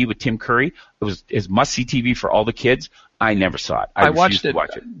on TV with Tim Curry, it was must-see TV for all the kids. I never saw it. I watched it,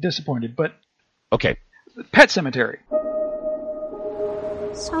 watch it. Disappointed, but... Okay. Pet Sematary.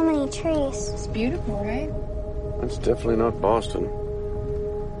 So many trees. It's beautiful, right? That's definitely not Boston.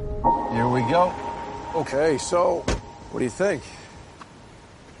 Here we go. Okay, so what do you think?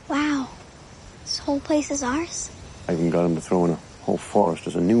 Wow. This whole place is ours? I even got him to throw in a whole forest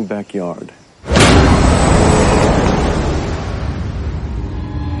as a new backyard.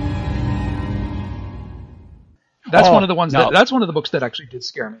 That's one of the ones. That's one of the books that actually did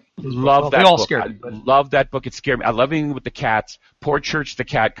scare me. Love that they all book. scared me. Love that book. It scared me. I love it with the cats. Poor Church the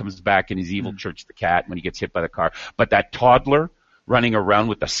cat comes back in his evil Church the cat when he gets hit by the car. But that toddler running around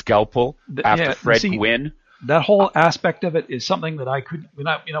with a scalpel after Fred Gwynn. That whole aspect of it is something that I couldn't. When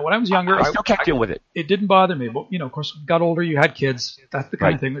I was younger, I still can't deal with it. It didn't bother me. But of course, got older, you had kids. That's the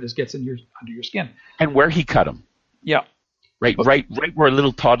kind of thing that just gets under your skin. And where he cut him. Yeah. Right where a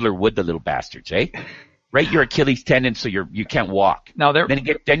little toddler would, the little bastards, eh? Right, your Achilles tendon, so you can't walk. Now then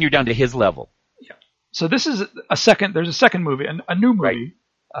you're down to his level. Yeah. So this is There's a second movie, a new movie,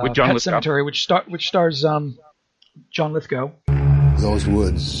 with John Pet Lithgow. Sematary, which stars John Lithgow. Those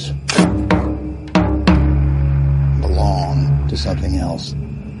woods belong to something else.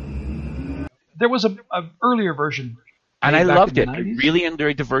 There was a earlier version. And I loved it. I really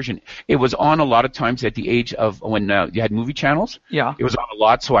enjoyed the version. It was on a lot of times at the age of when you had movie channels. Yeah. It was on a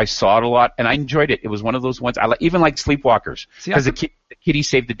lot, so I saw it a lot, and I enjoyed it. It was one of those ones. I even like Sleepwalkers because the kitty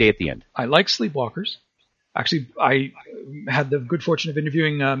saved the day at the end. I like Sleepwalkers. Actually, I had the good fortune of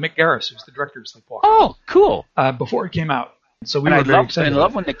interviewing Mick Garris, who's the director of Sleepwalkers. Oh, cool. Before it came out. So we were very excited. I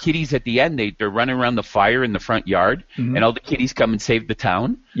love when the kitties at the end, they're running around the fire in the front yard, and all the kitties come and save the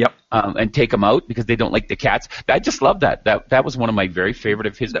town. Yep. And take them out because they don't like the cats. I just love that. That was one of my very favorite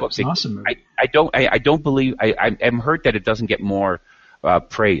of his books. That was an awesome movie. I don't believe, I'm hurt that it doesn't get more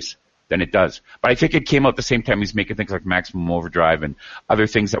praise than it does. But I think it came out the same time he's making things like Maximum Overdrive and other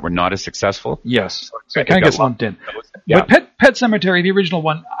things that were not as successful. Yes. So it kind of gets lumped in. Yeah. But Pet Sematary, the original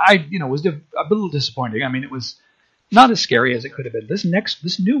one, was a little disappointing. I mean, it was not as scary as it could have been. This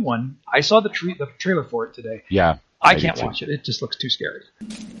new one, I saw the trailer for it today. Yeah. I can't watch it. It just looks too scary.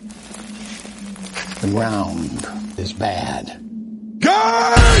 The ground is bad.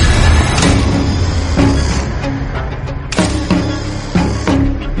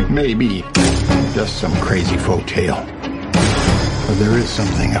 It may be just some crazy folk tale, but there is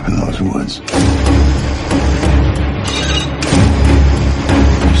something up in those woods.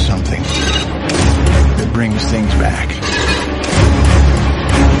 There's something that brings things back.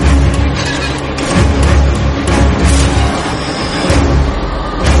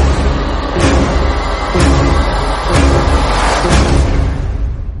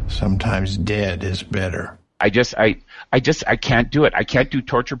 Sometimes dead is better. I can't do it. I can't do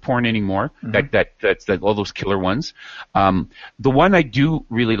torture porn anymore. That's all those killer ones. The one I do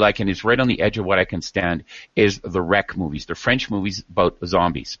really like and is right on the edge of what I can stand is the Wreck movies. They're French movies about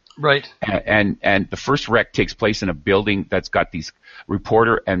zombies. Right. And the first Wreck takes place in a building that's got these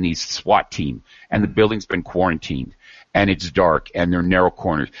reporter and these SWAT team, and the building's been quarantined. And it's dark, and they're narrow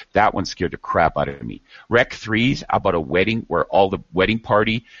corners. That one scared the crap out of me. Wreck 3's about a wedding where all the wedding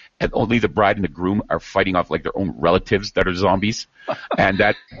party and only the bride and the groom are fighting off like their own relatives that are zombies. And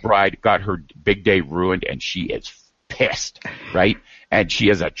that bride got her big day ruined, and she is pissed, right? And she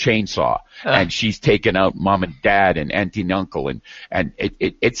has a chainsaw, and she's taken out mom and dad and auntie and uncle, and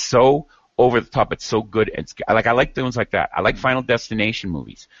it's so over the top. It's so good. I like things like that. I like Final Destination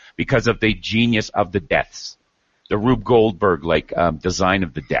movies because of the genius of the deaths. The Rube Goldberg design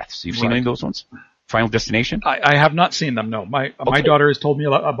of the deaths. You've seen any of those ones? Final Destination? I have not seen them. No, my daughter has told me a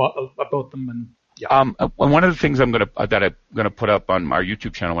lot about them, and yeah. One of the things I'm gonna put up on our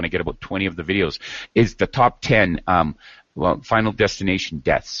YouTube channel when I get about 20 of the videos is the top 10 Final Destination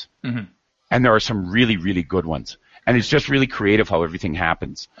deaths, and there are some really, really good ones. And it's just really creative how everything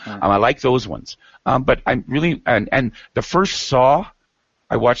happens. I like those ones. But I'm really and the first Saw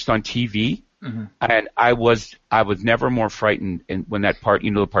I watched on TV. And I was never more frightened when that part,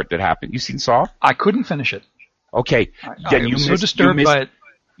 the part that happened. You seen Saw? I couldn't finish it. Okay. Then I was so disturbed by it.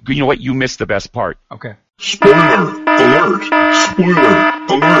 You know what? You missed the best part. Okay. Spoiler alert! Spoiler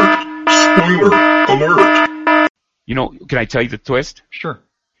alert! Spoiler alert! Can I tell you the twist? Sure.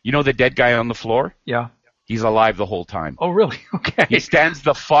 You know the dead guy on the floor? Yeah. He's alive the whole time. Oh, really? Okay. He stands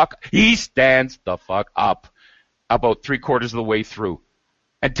the fuck up about 3/4 of the way through.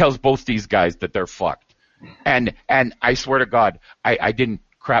 And tells both these guys that they're fucked. And I swear to God, I didn't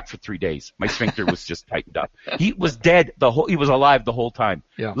crap for 3 days. My sphincter was just tightened up. He was dead he was alive the whole time.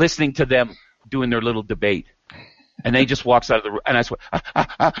 Yeah. Listening to them doing their little debate. And then he just walks out of the room, and I swear,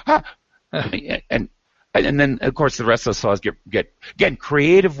 and then of course the rest of the saws get again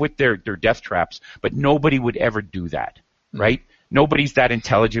creative with their death traps, but nobody would ever do that, right? Nobody's that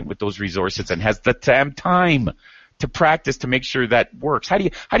intelligent with those resources and has the damn time to practice to make sure that works. How do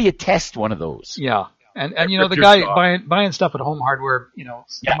you test one of those? Yeah. And the guy buying stuff at Home Hardware,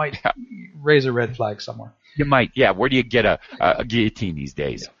 might raise a red flag somewhere. You might, yeah. Where do you get a guillotine these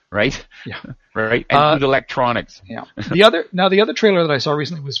days, right? Yeah. Right? And with electronics. Yeah. The other trailer that I saw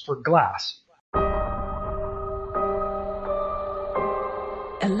recently was for Glass.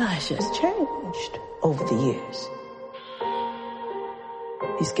 Elijah's changed over the years.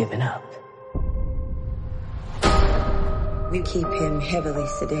 He's given up. We keep him heavily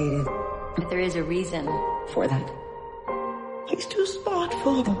sedated. But there is a reason for that. He's too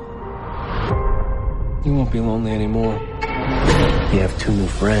thoughtful. You won't be lonely anymore. You have 2 new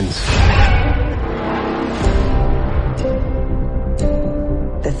friends.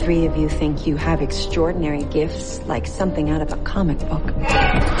 The 3 of you think you have extraordinary gifts, like something out of a comic book.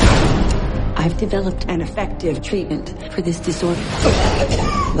 I've developed an effective treatment for this disorder.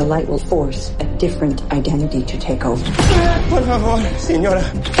 The light will force a different identity to take over. Por favor, senora.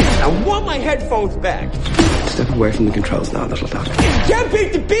 I want my headphones back. Step away from the controls now, little dog. Can't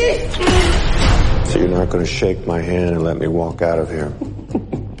beat the beast! So you're not going to shake my hand and let me walk out of here?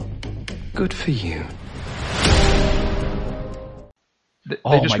 Good for you.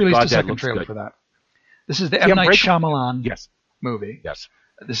 They just released a second trailer for that. This is the M. Night Shyamalan movie. Yes.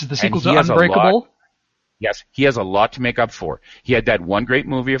 This is the sequel to Unbreakable. Yes, he has a lot to make up for. He had that one great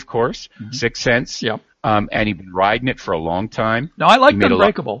movie, of course, Sixth Sense. Yep. And he'd been riding it for a long time. No, I liked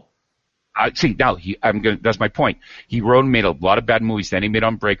Unbreakable. That's my point. He wrote and made a lot of bad movies, then he made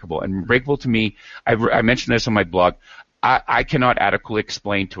Unbreakable. And Unbreakable to me, I mentioned this on my blog, I cannot adequately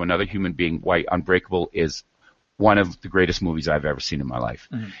explain to another human being why Unbreakable is one of the greatest movies I've ever seen in my life.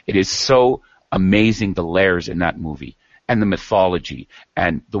 It is so amazing, the layers in that movie. And the mythology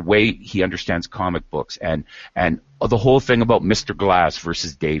and the way he understands comic books and the whole thing about Mr. Glass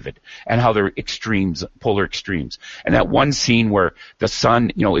versus David and how they're extremes, polar extremes. And that one scene where the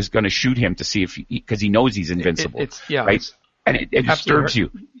son, is going to shoot him to see if because he knows he's invincible, right? And it disturbs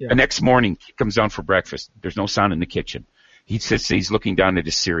you. Yeah. The next morning he comes down for breakfast. There's no sound in the kitchen. He sits, he's looking down at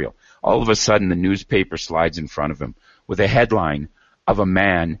his cereal. All of a sudden the newspaper slides in front of him with a headline of a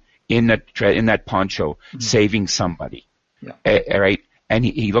man in that poncho saving somebody. Yeah. Right? And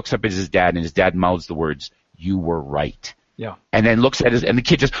he looks up at his dad, and his dad mouths the words, "You were right." Yeah. And then looks at and the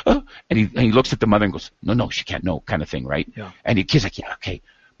kid just, and he looks at the mother and goes, "No, she can't know," kind of thing, right? Yeah. And the kid's like, "Yeah, okay."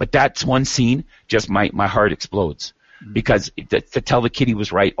 But that's one scene, just my heart explodes. Because to tell the kid he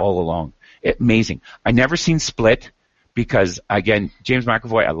was right all along. Amazing. I never seen Split because, again, James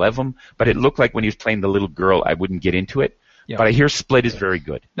McAvoy, I love him, but it looked like when he was playing the little girl, I wouldn't get into it. Yeah. But I hear Split is very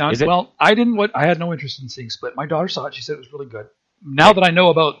good. Now, is it? Well, I had no interest in seeing Split. My daughter saw it. She said it was really good. Now that I know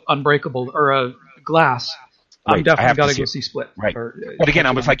about Unbreakable or Glass, I'm definitely got to go see Split. Right. But again,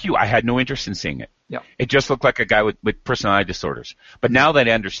 I was like you. I had no interest in seeing it. Yeah. It just looked like a guy with personality disorders. But now that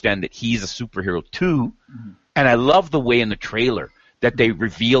I understand that he's a superhero too, and I love the way in the trailer that they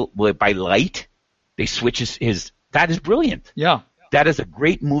reveal by light, they switch his that is brilliant. Yeah. That is a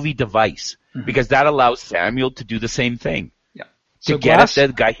great movie device because that allows Samuel to do the same thing. Yeah. To get at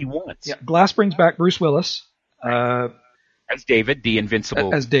the guy he wants. Yeah. Glass brings back Bruce Willis. As David, the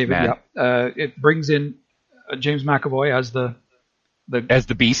invincible as David, man. yeah. It brings in James McAvoy as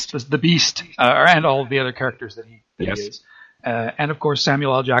the Beast, and all of the other characters that he Yes. is, and of course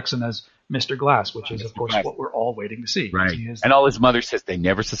Samuel L. Jackson as Mr. Glass, which is of course what we're all waiting to see. Right. He is- And all his mother says they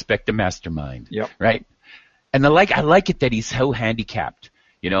never suspect a mastermind. Yep. Right. And I like it that he's so handicapped,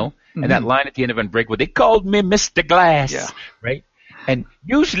 you know. And that line at the end of Unbreakable, they called me Mr. Glass. Yeah. Right. And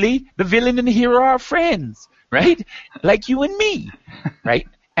usually the villain and the hero are friends, right? Like you and me, right?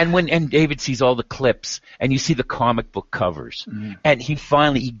 And David sees all the clips, and you see the comic book covers, and he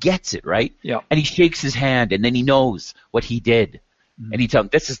finally gets it, right? Yeah. And he shakes his hand, and then he knows what he did, and he tells him,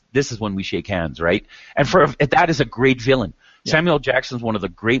 "This is when we shake hands, right?" And that is a great villain. Yeah. Samuel Jackson's one of the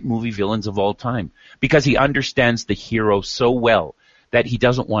great movie villains of all time because he understands the hero so well that he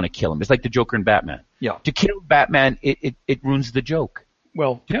doesn't want to kill him. It's like the Joker in Batman. Yeah. To kill Batman, it ruins the joke.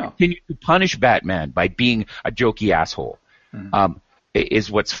 Well, to continue to punish Batman by being a jokey asshole.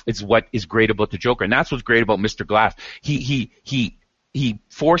 Is what is great about the Joker, and that's what's great about Mr. Glass. He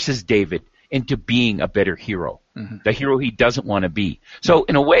forces David into being a better hero, the hero he doesn't want to be. So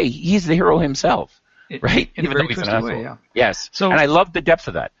in a way, he's the hero himself, right? In a Even very though he's an twisted asshole. way, yeah. Yes. So- and I love the depth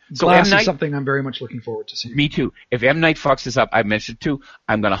of that. So Glass M. Night, is something I'm very much looking forward to seeing. me too. If M. Night fucks this up, I mentioned too,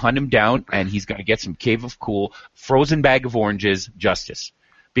 I'm going to hunt him down, and he's going to get some Cave of Cool, frozen bag of oranges justice,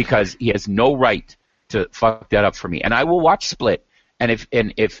 because he has no right to fuck that up for me. And I will watch Split. And if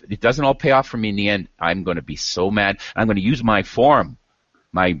it doesn't all pay off for me in the end, I'm going to be so mad. I'm going to use my forum,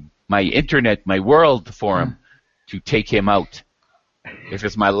 my internet, my world forum, to take him out. If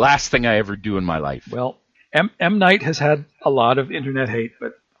it's my last thing I ever do in my life. Well, M. Night has had a lot of internet hate,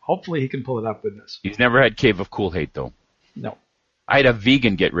 but hopefully he can pull it up with this. He's never had Cave of Cool hate, though. No. I had a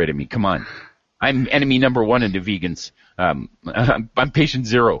vegan get rid of me. Come on. I'm enemy number one into vegans. I'm patient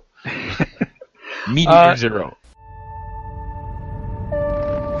zero. Meteor zero.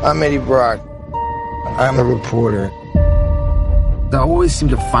 I'm Eddie Brock. I'm a reporter. I always seem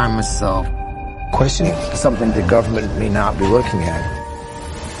to find myself questioning something the government may not be looking at.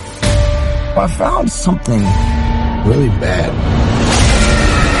 I found something really bad.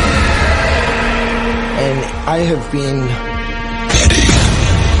 And I have been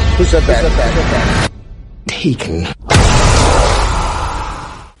taken.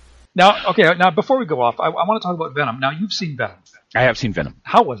 Now, before we go off, I want to talk about Venom. Now, you've seen Venom. I have seen Venom.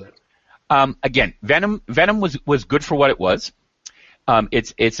 How was it? Again, Venom was good for what it was.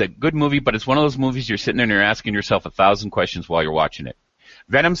 It's a good movie, but it's one of those movies you're sitting there and you're asking yourself 1,000 questions while you're watching it.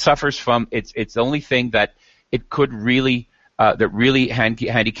 Venom suffers from it's the only thing that it could really that really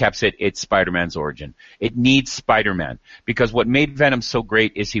handicaps it. It's Spider-Man's origin. It needs Spider-Man because what made Venom so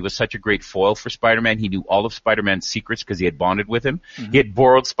great is he was such a great foil for Spider-Man. He knew all of Spider-Man's secrets because he had bonded with him. He had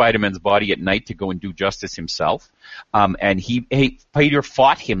borrowed Spider-Man's body at night to go and do justice himself. And Peter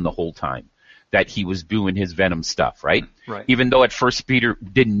fought him the whole time that he was doing his Venom stuff, right? Right. Even though at first Peter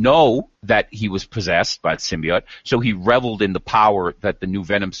didn't know that he was possessed by the symbiote, so he reveled in the power that the new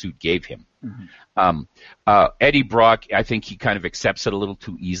Venom suit gave him. Eddie Brock, I think he kind of accepts it a little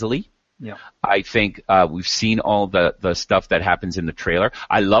too easily. Yeah. I think we've seen all the stuff that happens in the trailer.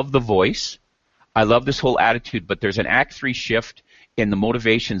 I love the voice. I love this whole attitude, but there's an Act 3 shift in the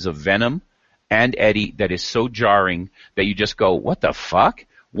motivations of Venom and Eddie that is so jarring that you just go, what the fuck?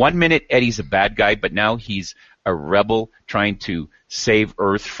 1 minute Eddie's a bad guy, but now he's a rebel trying to save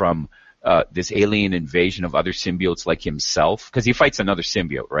Earth from this alien invasion of other symbiotes like himself, because he fights another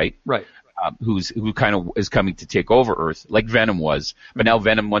symbiote, right? Right. Who kind of is coming to take over Earth, like Venom was. But now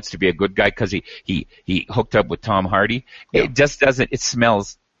Venom wants to be a good guy because he hooked up with Tom Hardy. Yeah. It just doesn't. It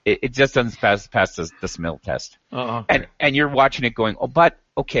smells. It just doesn't pass the smell test. And you're watching it going, oh, but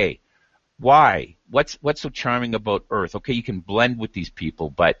okay, why? What's so charming about Earth? Okay, you can blend with these people,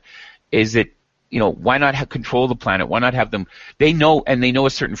 but is it? Why not control the planet? Why not have them? They know a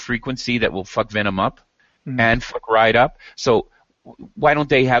certain frequency that will fuck Venom up and fuck Ride up. So why don't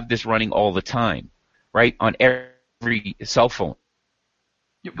they have this running all the time, right? On every cell phone.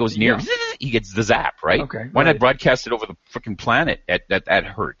 It goes near, he gets the zap, right? Okay. Why not broadcast it over the freaking planet? That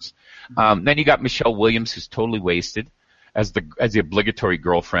hurts. Then you got Michelle Williams, who's totally wasted as the obligatory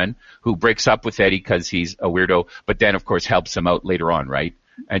girlfriend who breaks up with Eddie because he's a weirdo, but then of course helps him out later on, right?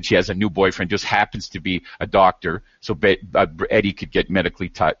 And she has a new boyfriend, just happens to be a doctor, so Eddie could get medically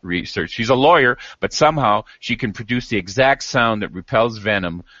taught research. She's a lawyer, but somehow she can produce the exact sound that repels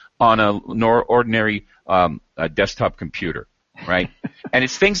Venom on an ordinary desktop computer, right? And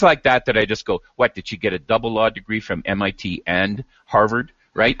it's things like that I just go, what, did she get a double law degree from MIT and Harvard,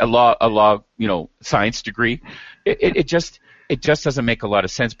 right? A law, science degree. It it just doesn't make a lot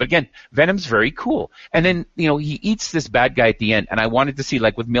of sense. But again, Venom's very cool. And then, he eats this bad guy at the end, and I wanted to see,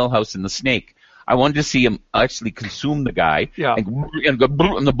 like with Milhouse and the snake, I wanted to see him actually consume the guy and go,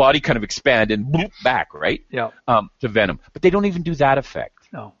 and the body kind of expand and back, right? Yeah. To Venom. But they don't even do that effect.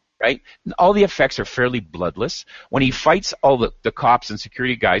 No. Right? All the effects are fairly bloodless. When he fights all the cops and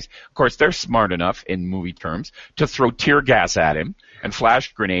security guys, of course, they're smart enough in movie terms to throw tear gas at him and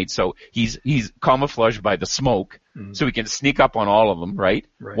flash grenades, so he's camouflaged by the smoke, so he can sneak up on all of them, right?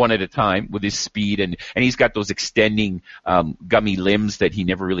 One at a time with his speed, and he's got those extending gummy limbs that he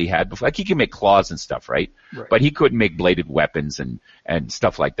never really had before. Like he can make claws and stuff, right? But he couldn't make bladed weapons and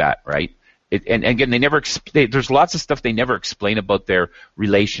stuff like that, right? And again, there's lots of stuff they never explain about their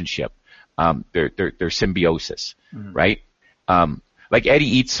relationship, their symbiosis, right? Like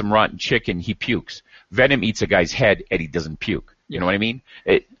Eddie eats some rotten chicken, he pukes. Venom eats a guy's head, Eddie doesn't puke. You know what I mean?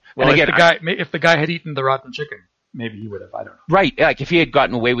 If the guy had eaten the rotten chicken, maybe he would have. I don't know. Right. Like if he had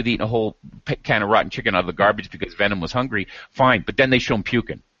gotten away with eating a whole can of rotten chicken out of the garbage because Venom was hungry, fine. But then they show him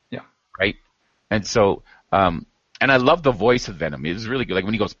puking. Yeah. Right. And so, and I love the voice of Venom. It was really good. Like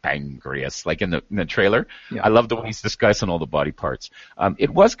when he goes pancreas, like in the trailer. Yeah. I love the way he's discussing all the body parts. It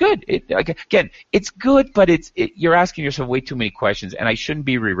was good. Again, it's good, but you're asking yourself way too many questions, and I shouldn't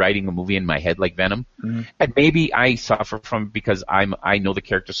be rewriting a movie in my head like Venom. And maybe I suffer from it because I know the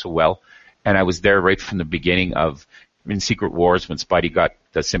character so well, and I was there right from the beginning in Secret Wars when Spidey got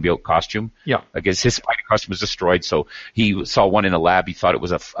the symbiote costume. Yeah. I guess his Spidey costume was destroyed, so he saw one in a lab. He thought it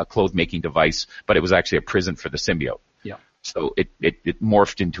was a clothes-making device, but it was actually a prison for the symbiote. Yeah. So it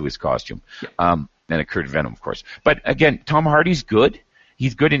morphed into his costume. Yeah. And it occurred to Venom, of course. But again, Tom Hardy's good.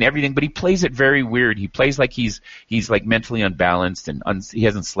 He's good in everything, but he plays it very weird. He plays like he's like mentally unbalanced and he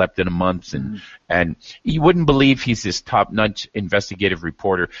hasn't slept in a month, and you wouldn't believe he's this top-notch investigative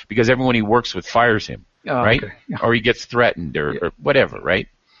reporter because everyone he works with fires him. Right? Okay. Yeah. Or he gets threatened or whatever, right?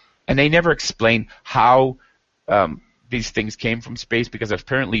 And they never explain how these things came from space because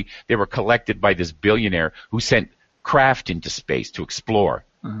apparently they were collected by this billionaire who sent craft into space to explore.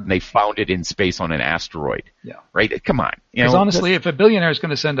 And they found it in space on an asteroid. Yeah. Right? Come on. Because honestly, if a billionaire is going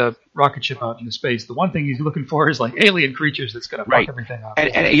to send a rocket ship out into space, the one thing he's looking for is like alien creatures that's going to fuck everything up.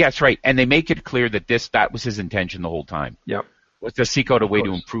 And yeah, that's right. And they make it clear that that was his intention the whole time. Yep. Was to seek out a way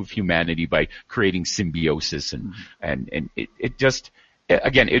to improve humanity by creating symbiosis and it just,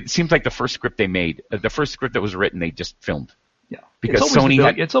 again, it seems like the first script they made, the first script that was written, they just filmed. Yeah. Because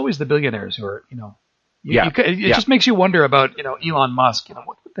it's always the billionaires who are, it just makes you wonder about, Elon Musk,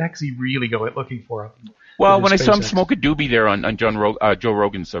 what the heck is he really looking for? Well, when I saw him smoke a doobie there on Joe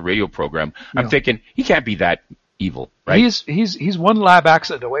Rogan's radio program, I'm thinking he can't be that evil, right? He's one lab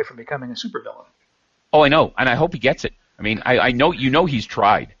accident away from becoming a supervillain. Oh, I know, and I hope he gets it. I mean, I know, he's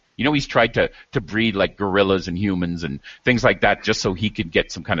tried. He's tried to breed like gorillas and humans and things like that just so he could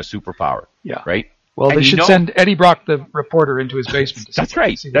get some kind of superpower. Yeah. Right? Well, they should send Eddie Brock, the reporter, into his basement. That's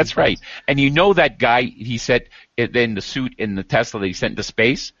right. That's right. And that guy, he said, in the suit in the Tesla that he sent into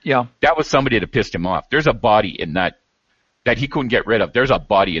space, that was somebody that pissed him off. There's a body in that he couldn't get rid of. There's a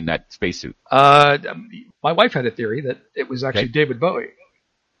body in that spacesuit. My wife had a theory that it was actually David Bowie.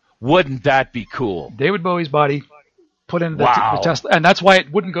 Wouldn't that be cool? David Bowie's body put into the Tesla, and that's why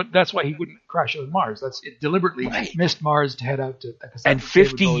it wouldn't go. That's why he wouldn't crash on Mars. It deliberately missed Mars to head out to. And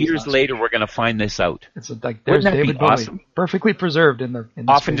 50 years later, we're going to find this out. It's like there's David Bowie, awesome? Perfectly preserved in the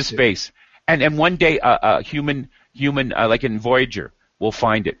off into space. And one day, a human like in Voyager, will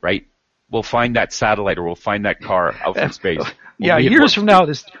find it. Right? We'll find that satellite, or we'll find that car out in space. Years from now,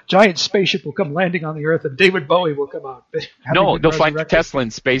 this giant spaceship will come landing on the Earth, and David Bowie will come out. No, they'll find Tesla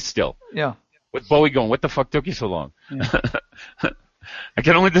in space still. Yeah. With Bowie going, what the fuck took you so long? Yeah. I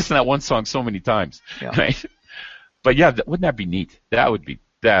can only listen to that one song so many times. Yeah. Right? But yeah, wouldn't that be neat? That would be.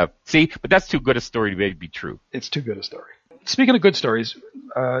 But that's too good a story to be true. It's too good a story. Speaking of good stories,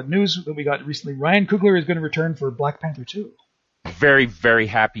 news that we got recently, Ryan Coogler is going to return for Black Panther 2. Very, very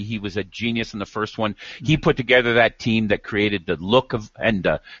happy. He was a genius in the first one. He put together that team that created the look of and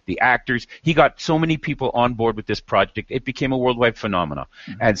the actors. He got so many people on board with this project. It became a worldwide phenomenon.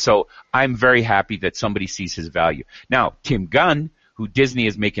 And so I'm very happy that somebody sees his value. Now, Tim Gunn, who Disney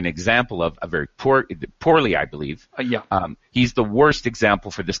is making an example of, a very poorly, I believe. He's the worst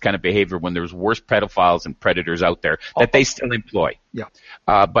example for this kind of behavior when there's worse pedophiles and predators out there that they still employ. Yeah.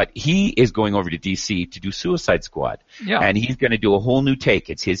 But he is going over to DC to do Suicide Squad. Yeah. And he's going to do a whole new take.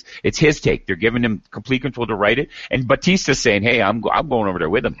 It's his take. They're giving him complete control to write it. And Batista's saying, hey, I'm going over there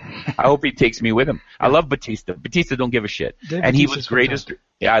with him. I hope he takes me with him. I love Batista. Batista don't give a shit. And he was great as,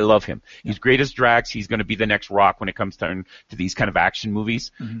 I love him. He's great as Drax. He's going to be the next Rock when it comes to these kind of action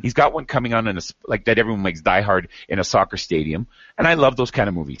movies. He's got one coming on like that everyone makes Die Hard in a soccer stadium. stadium. And I love those kind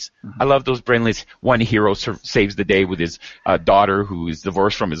of movies. I love those brainless, one hero saves the day with his daughter who is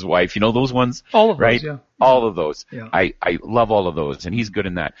divorced from his wife. You know those ones? All of right? those, yeah. All of those. Yeah. I love all of those, and he's good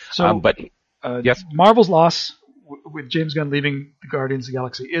in that. So, yes, Marvel's loss with James Gunn leaving the Guardians of the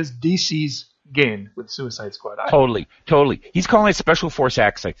Galaxy is DC's gain with Suicide Squad. Totally. He's calling it Special Force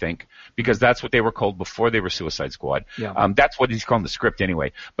X, I think, because that's what they were called before they were Suicide Squad. Yeah. That's what he's calling the script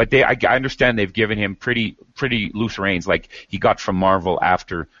anyway. But I understand they've given him pretty loose reins, like he got from Marvel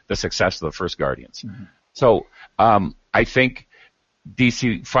after the success of the first Guardians. Mm-hmm. So I think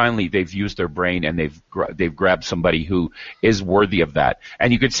DC finally they've used their brain and they've grabbed somebody who is worthy of that.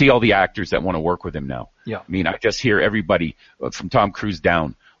 And you can see all the actors that want to work with him now. Yeah. I mean, I just hear everybody from Tom Cruise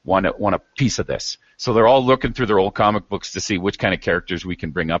down want a piece of this. So they're all looking through their old comic books to see which kind of characters we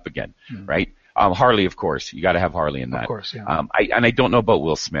can bring up again, right? Harley, of course. You got to have Harley in that. Of course, yeah. I don't know about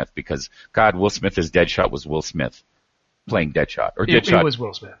Will Smith because, God, Will Smith as Deadshot was Will Smith playing Deadshot. Or Deadshot. It was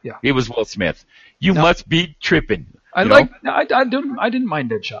Will Smith, yeah. It was Will Smith. You must be tripping. I didn't mind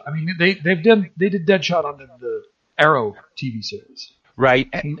Deadshot. I mean, they did Deadshot on the Arrow TV series. Right,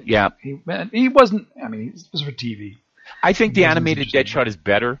 yeah. He wasn't, I mean, it was for TV. I think the animated Deadshot is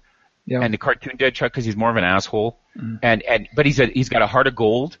better, yeah. And the cartoon Deadshot because he's more of an asshole, but he's got a heart of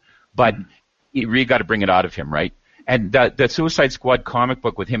gold, but you really got to bring it out of him, right? And the Suicide Squad comic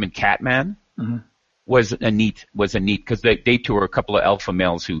book with him and Catman was a neat because they two are a couple of alpha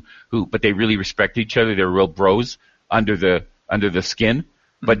males who but they really respect each other. They're real bros under the skin,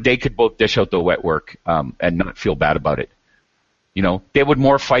 but they could both dish out the wet work and not feel bad about it. You know, they would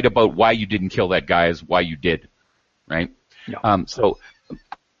more fight about why you didn't kill that guy as why you did. Right? Yeah. So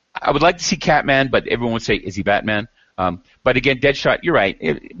I would like to see Catman, but everyone would say, is he Batman? But again, Deadshot, you're right,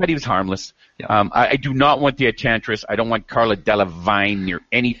 but he was harmless. Yeah. I do not want the Enchantress. I don't want Carla Delevingne near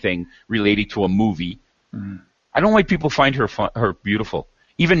anything related to a movie. I don't like people find her beautiful.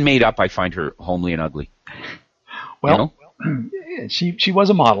 Even made up, I find her homely and ugly. Well, she was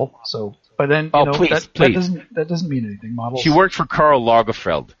a model, so. But then, please. That doesn't mean anything. Models. She worked for Karl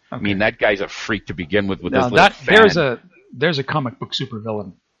Lagerfeld. Okay. I mean, that guy's a freak to begin with his little fan. There's a comic book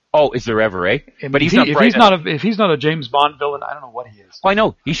supervillain. Oh, is there ever, eh? But if he's not a James Bond villain, I don't know what he is. Oh, I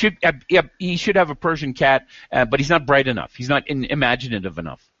know. He should have a Persian cat, but he's not bright enough. He's not imaginative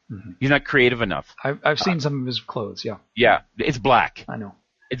enough. He's not creative enough. I've seen some of his clothes, yeah. Yeah, it's black. I know.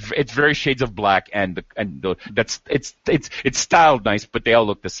 It's very shades of black, it's styled nice, but they all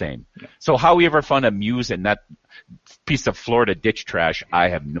look the same. Yeah. So how he ever found a muse in that piece of Florida ditch trash, I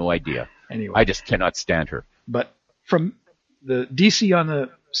have no idea. Anyway, I just cannot stand her. But from the DC on the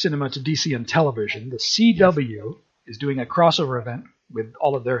cinema to DC on television, the CW is doing a crossover event with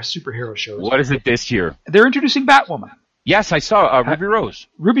all of their superhero shows. What is it this year? They're introducing Batwoman. Yes, I saw Ruby Rose.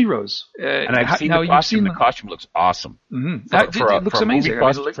 Ruby Rose. And I've seen the costume. The costume looks awesome. It looks amazing.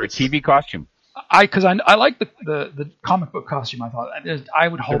 For a TV costume. I like the comic book costume. I thought I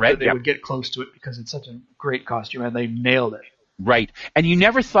would hope that they would get close to it because it's such a great costume and they nailed it. Right, and you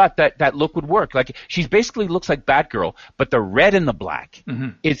never thought that look would work. Like she basically looks like Batgirl, but the red and the black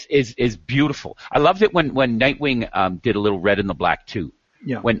is beautiful. I loved it when Nightwing did a little red and the black too.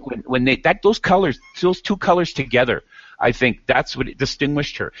 Yeah. When those two colors together, I think that's what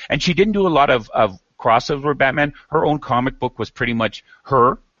distinguished her. And she didn't do a lot of crossover with Batman. Her own comic book was pretty much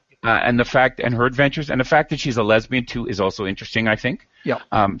her. And her adventures, and the fact that she's a lesbian too is also interesting, I think. Yeah.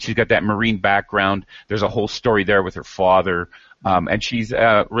 She's got that Marine background. There's a whole story there with her father, and she's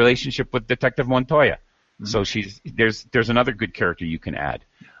a relationship with Detective Montoya. So there's another good character you can add.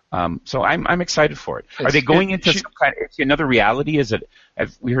 So I'm excited for it. Are they going into some kind of another reality?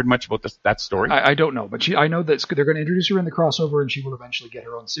 Have we heard much about that story? I don't know, but I know that they're going to introduce her in the crossover, and she will eventually get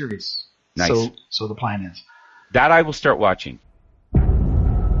her own series. Nice. So the plan is that I will start watching.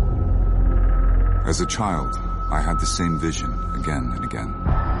 As a child, I had the same vision again and again.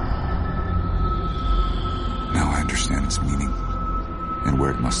 Now I understand its meaning and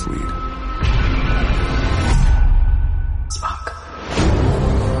where it must lead. Spock.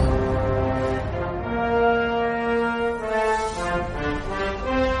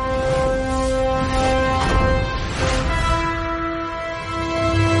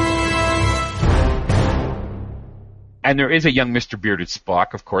 And there is a young Mr. Bearded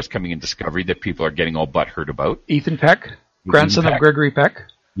Spock, of course, coming in Discovery that people are getting all butthurt about. Ethan Peck, grandson of Gregory Peck.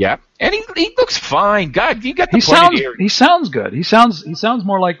 Yeah, and he looks fine. God, you got the pointed ear. He sounds good. He sounds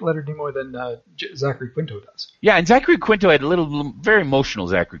more like Leonard Nimoy than Zachary Quinto does. Yeah, and Zachary Quinto had very emotional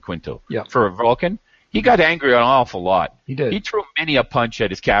Zachary Quinto. Yeah. For a Vulcan. He got angry an awful lot. He did. He threw many a punch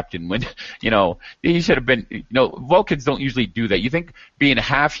at his captain when, he should have been, Vulcans don't usually do that. You think being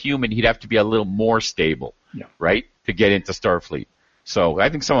half human, he'd have to be a little more stable. Yeah. Right? to get into Starfleet. So I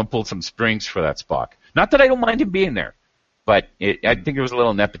think someone pulled some strings for that Spock. Not that I don't mind him being there, but I think there was a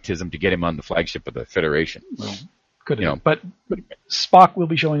little nepotism to get him on the flagship of the Federation. Well, could have. But Spock will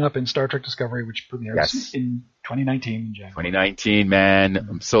be showing up in Star Trek Discovery, which premieres in 2019 in January. 2019, man.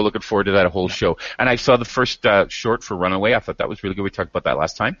 I'm so looking forward to that whole show. And I saw the first short for Runaway. I thought that was really good. We talked about that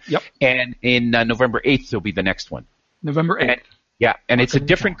last time. Yep. And in November 8th, there'll be the next one. November 8th. And it's a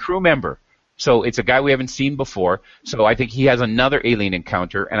different crew member. So it's a guy we haven't seen before. So I think he has another alien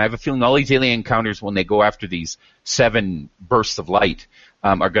encounter. And I have a feeling all these alien encounters, when they go after these 7 bursts of light,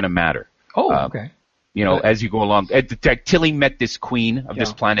 are going to matter. Oh, okay. As you go along. Tilly met this queen of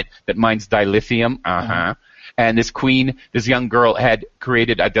this planet that mines dilithium. And this queen, this young girl, had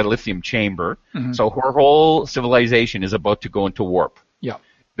created a dilithium chamber. Mm-hmm. So her whole civilization is about to go into warp. Yeah.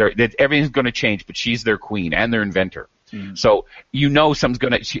 Everything's going to change, but she's their queen and their inventor. Mm. So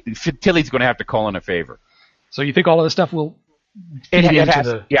Tilly's going to have to call in a favor. So you think all of this stuff will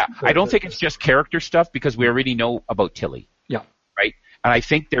I don't think it's just character stuff because we already know about Tilly. Yeah. Right? And I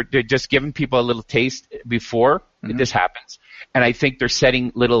think they're just giving people a little taste before this happens. And I think they're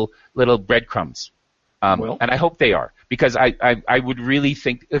setting little breadcrumbs. And I hope they are, because I would really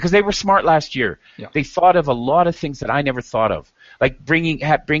think, because they were smart last year. Yeah. They thought of a lot of things that I never thought of, like bringing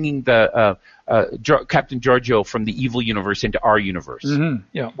the Captain Georgiou from the evil universe into our universe,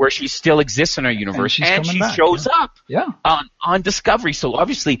 where she still exists in our universe, and she shows up on Discovery. So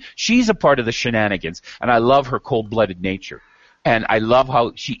obviously she's a part of the shenanigans, and I love her cold-blooded nature. And I love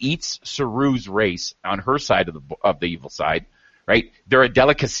how she eats Saru's race on her side of the evil side, right? They're a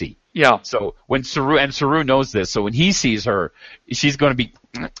delicacy. Yeah. So when Saru knows this, so when he sees her, she's going to be,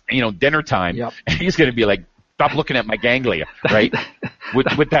 dinner time, and he's going to be like, stop looking at my ganglia, right?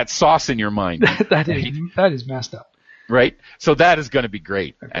 with that sauce in your mind. that is messed up. Right? So that is going to be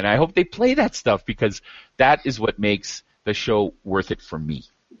great. Okay. And I hope they play that stuff, because that is what makes the show worth it for me.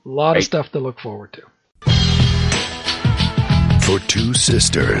 A lot of stuff to look forward to. For two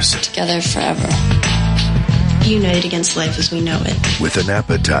sisters. Together forever. United against life as we know it. With an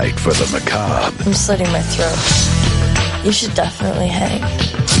appetite for the macabre. I'm slitting my throat. You should definitely hang.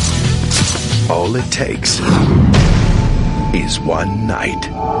 All it takes is one night.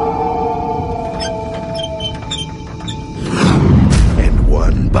 And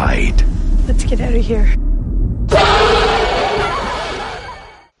one bite. Let's get out of here.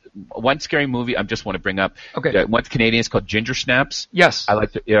 One scary movie I just want to bring up. Okay. One's Canadian. It's called Ginger Snaps. Yes. I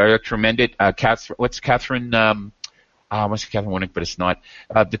like to recommend it. Catherine? What's Catherine Winnick, but it's not.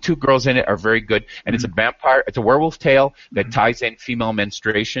 The two girls in it are very good, and it's a vampire. It's a werewolf tale that ties in female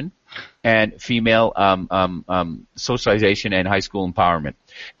menstruation and female socialization and high school empowerment,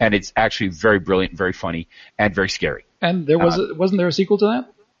 and it's actually very brilliant, very funny, and very scary. And there wasn't there a sequel to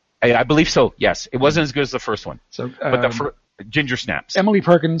that? I believe so. Yes, it wasn't as good as the first one. So, but Ginger Snaps. Emily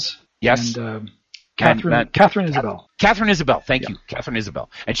Perkins. Yes. And Catherine Isabel. Catherine Isabel, thank you. Catherine Isabel.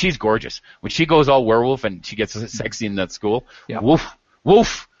 And she's gorgeous. When she goes all werewolf and she gets sexy in that school,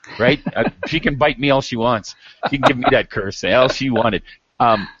 woof, right? She can bite me all she wants. She can give me that curse, all she wanted.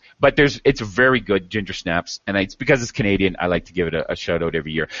 But it's very good, Ginger Snaps, and it's because it's Canadian, I like to give it a shout out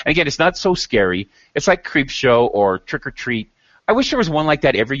every year. And again, it's not so scary. It's like Creepshow or Trick or Treat. I wish there was one like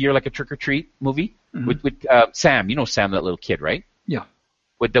that every year, like a Trick or Treat movie with Sam. You know Sam, that little kid, right? Yeah.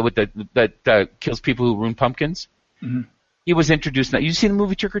 That kills people who ruin pumpkins. Mm-hmm. He was introduced. You seen the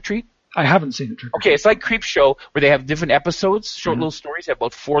movie Trick or Treat? I haven't seen it. Trick or Treat. Okay, it's like Creepshow, where they have different episodes, short little stories. They have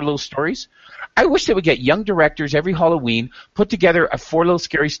about 4 little stories. I wish they would get young directors every Halloween, put together 4 little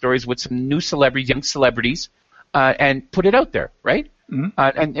scary stories with some new celebrities, young celebrities, and put it out there, right? Mm-hmm.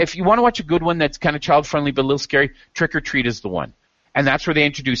 And if you want to watch a good one that's kind of child-friendly but a little scary, Trick or Treat is the one. And that's where they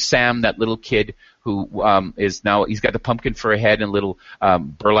introduce Sam, that little kid who is now, he's got the pumpkin for a head and a little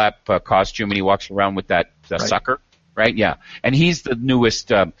burlap costume, and he walks around with that sucker, right? Yeah. And he's the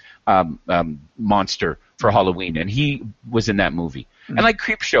newest monster for Halloween, and he was in that movie. Mm-hmm. And like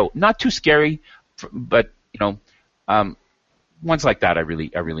Creepshow, not too scary, but, ones like that I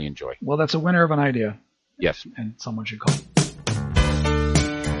really enjoy. Well, that's a winner of an idea. Yes. And someone should call.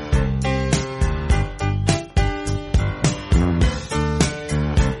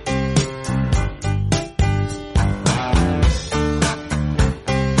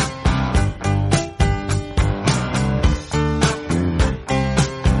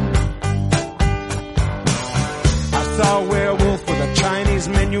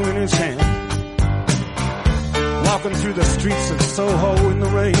 Through the streets of Soho in the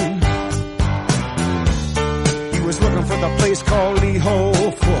rain, he was looking for the place called Lee Ho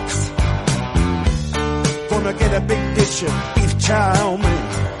Fooks. Gonna get a big dish of beef chow mein.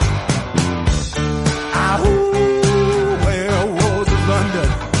 Ahoo!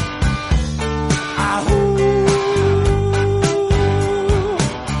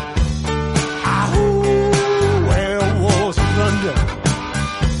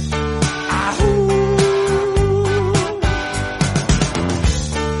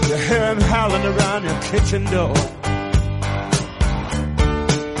 kitchen door.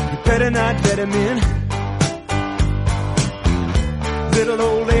 You better not let him in. Little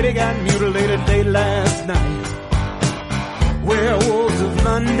old lady got mutilated late last night. Werewolves of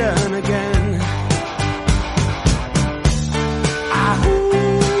London again.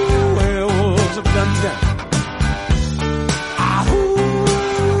 Ahoo, werewolves of London. Ahoo,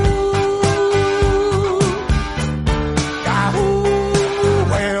 ahoo,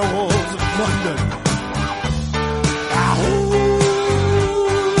 werewolves of London. Ahoo.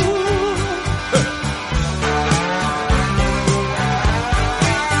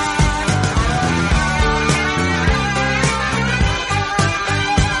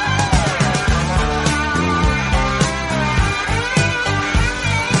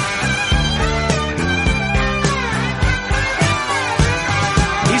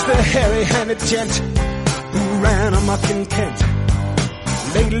 Hairy-handed gent who ran amok in Kent.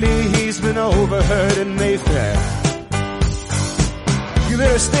 Lately he's been overheard in Mayfair. You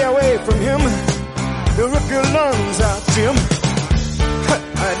better stay away from him. He'll rip your lungs out, Jim.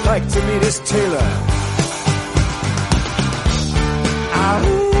 I'd like to meet his tailor.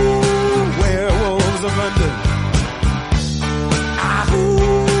 Ahoo, werewolves of London. Ahoo.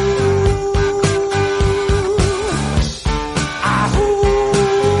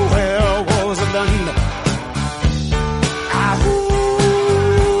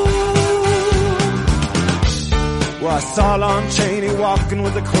 I saw Lon Chaney walking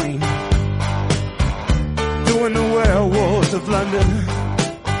with the Queen, doing the werewolves of London.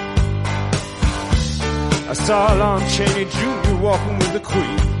 I saw Lon Chaney Jr. walking with the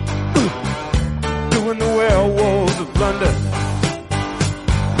Queen, doing the werewolves of London.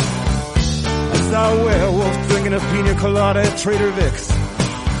 I saw a werewolf drinking a pina colada at Trader Vic's.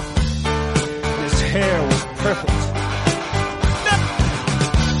 His hair was perfect.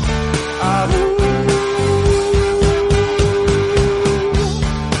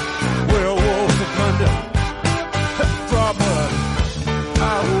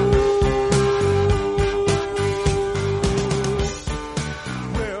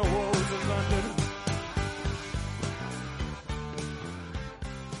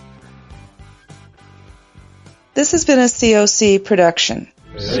 This has been a COC production.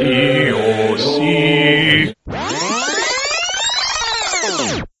 COC.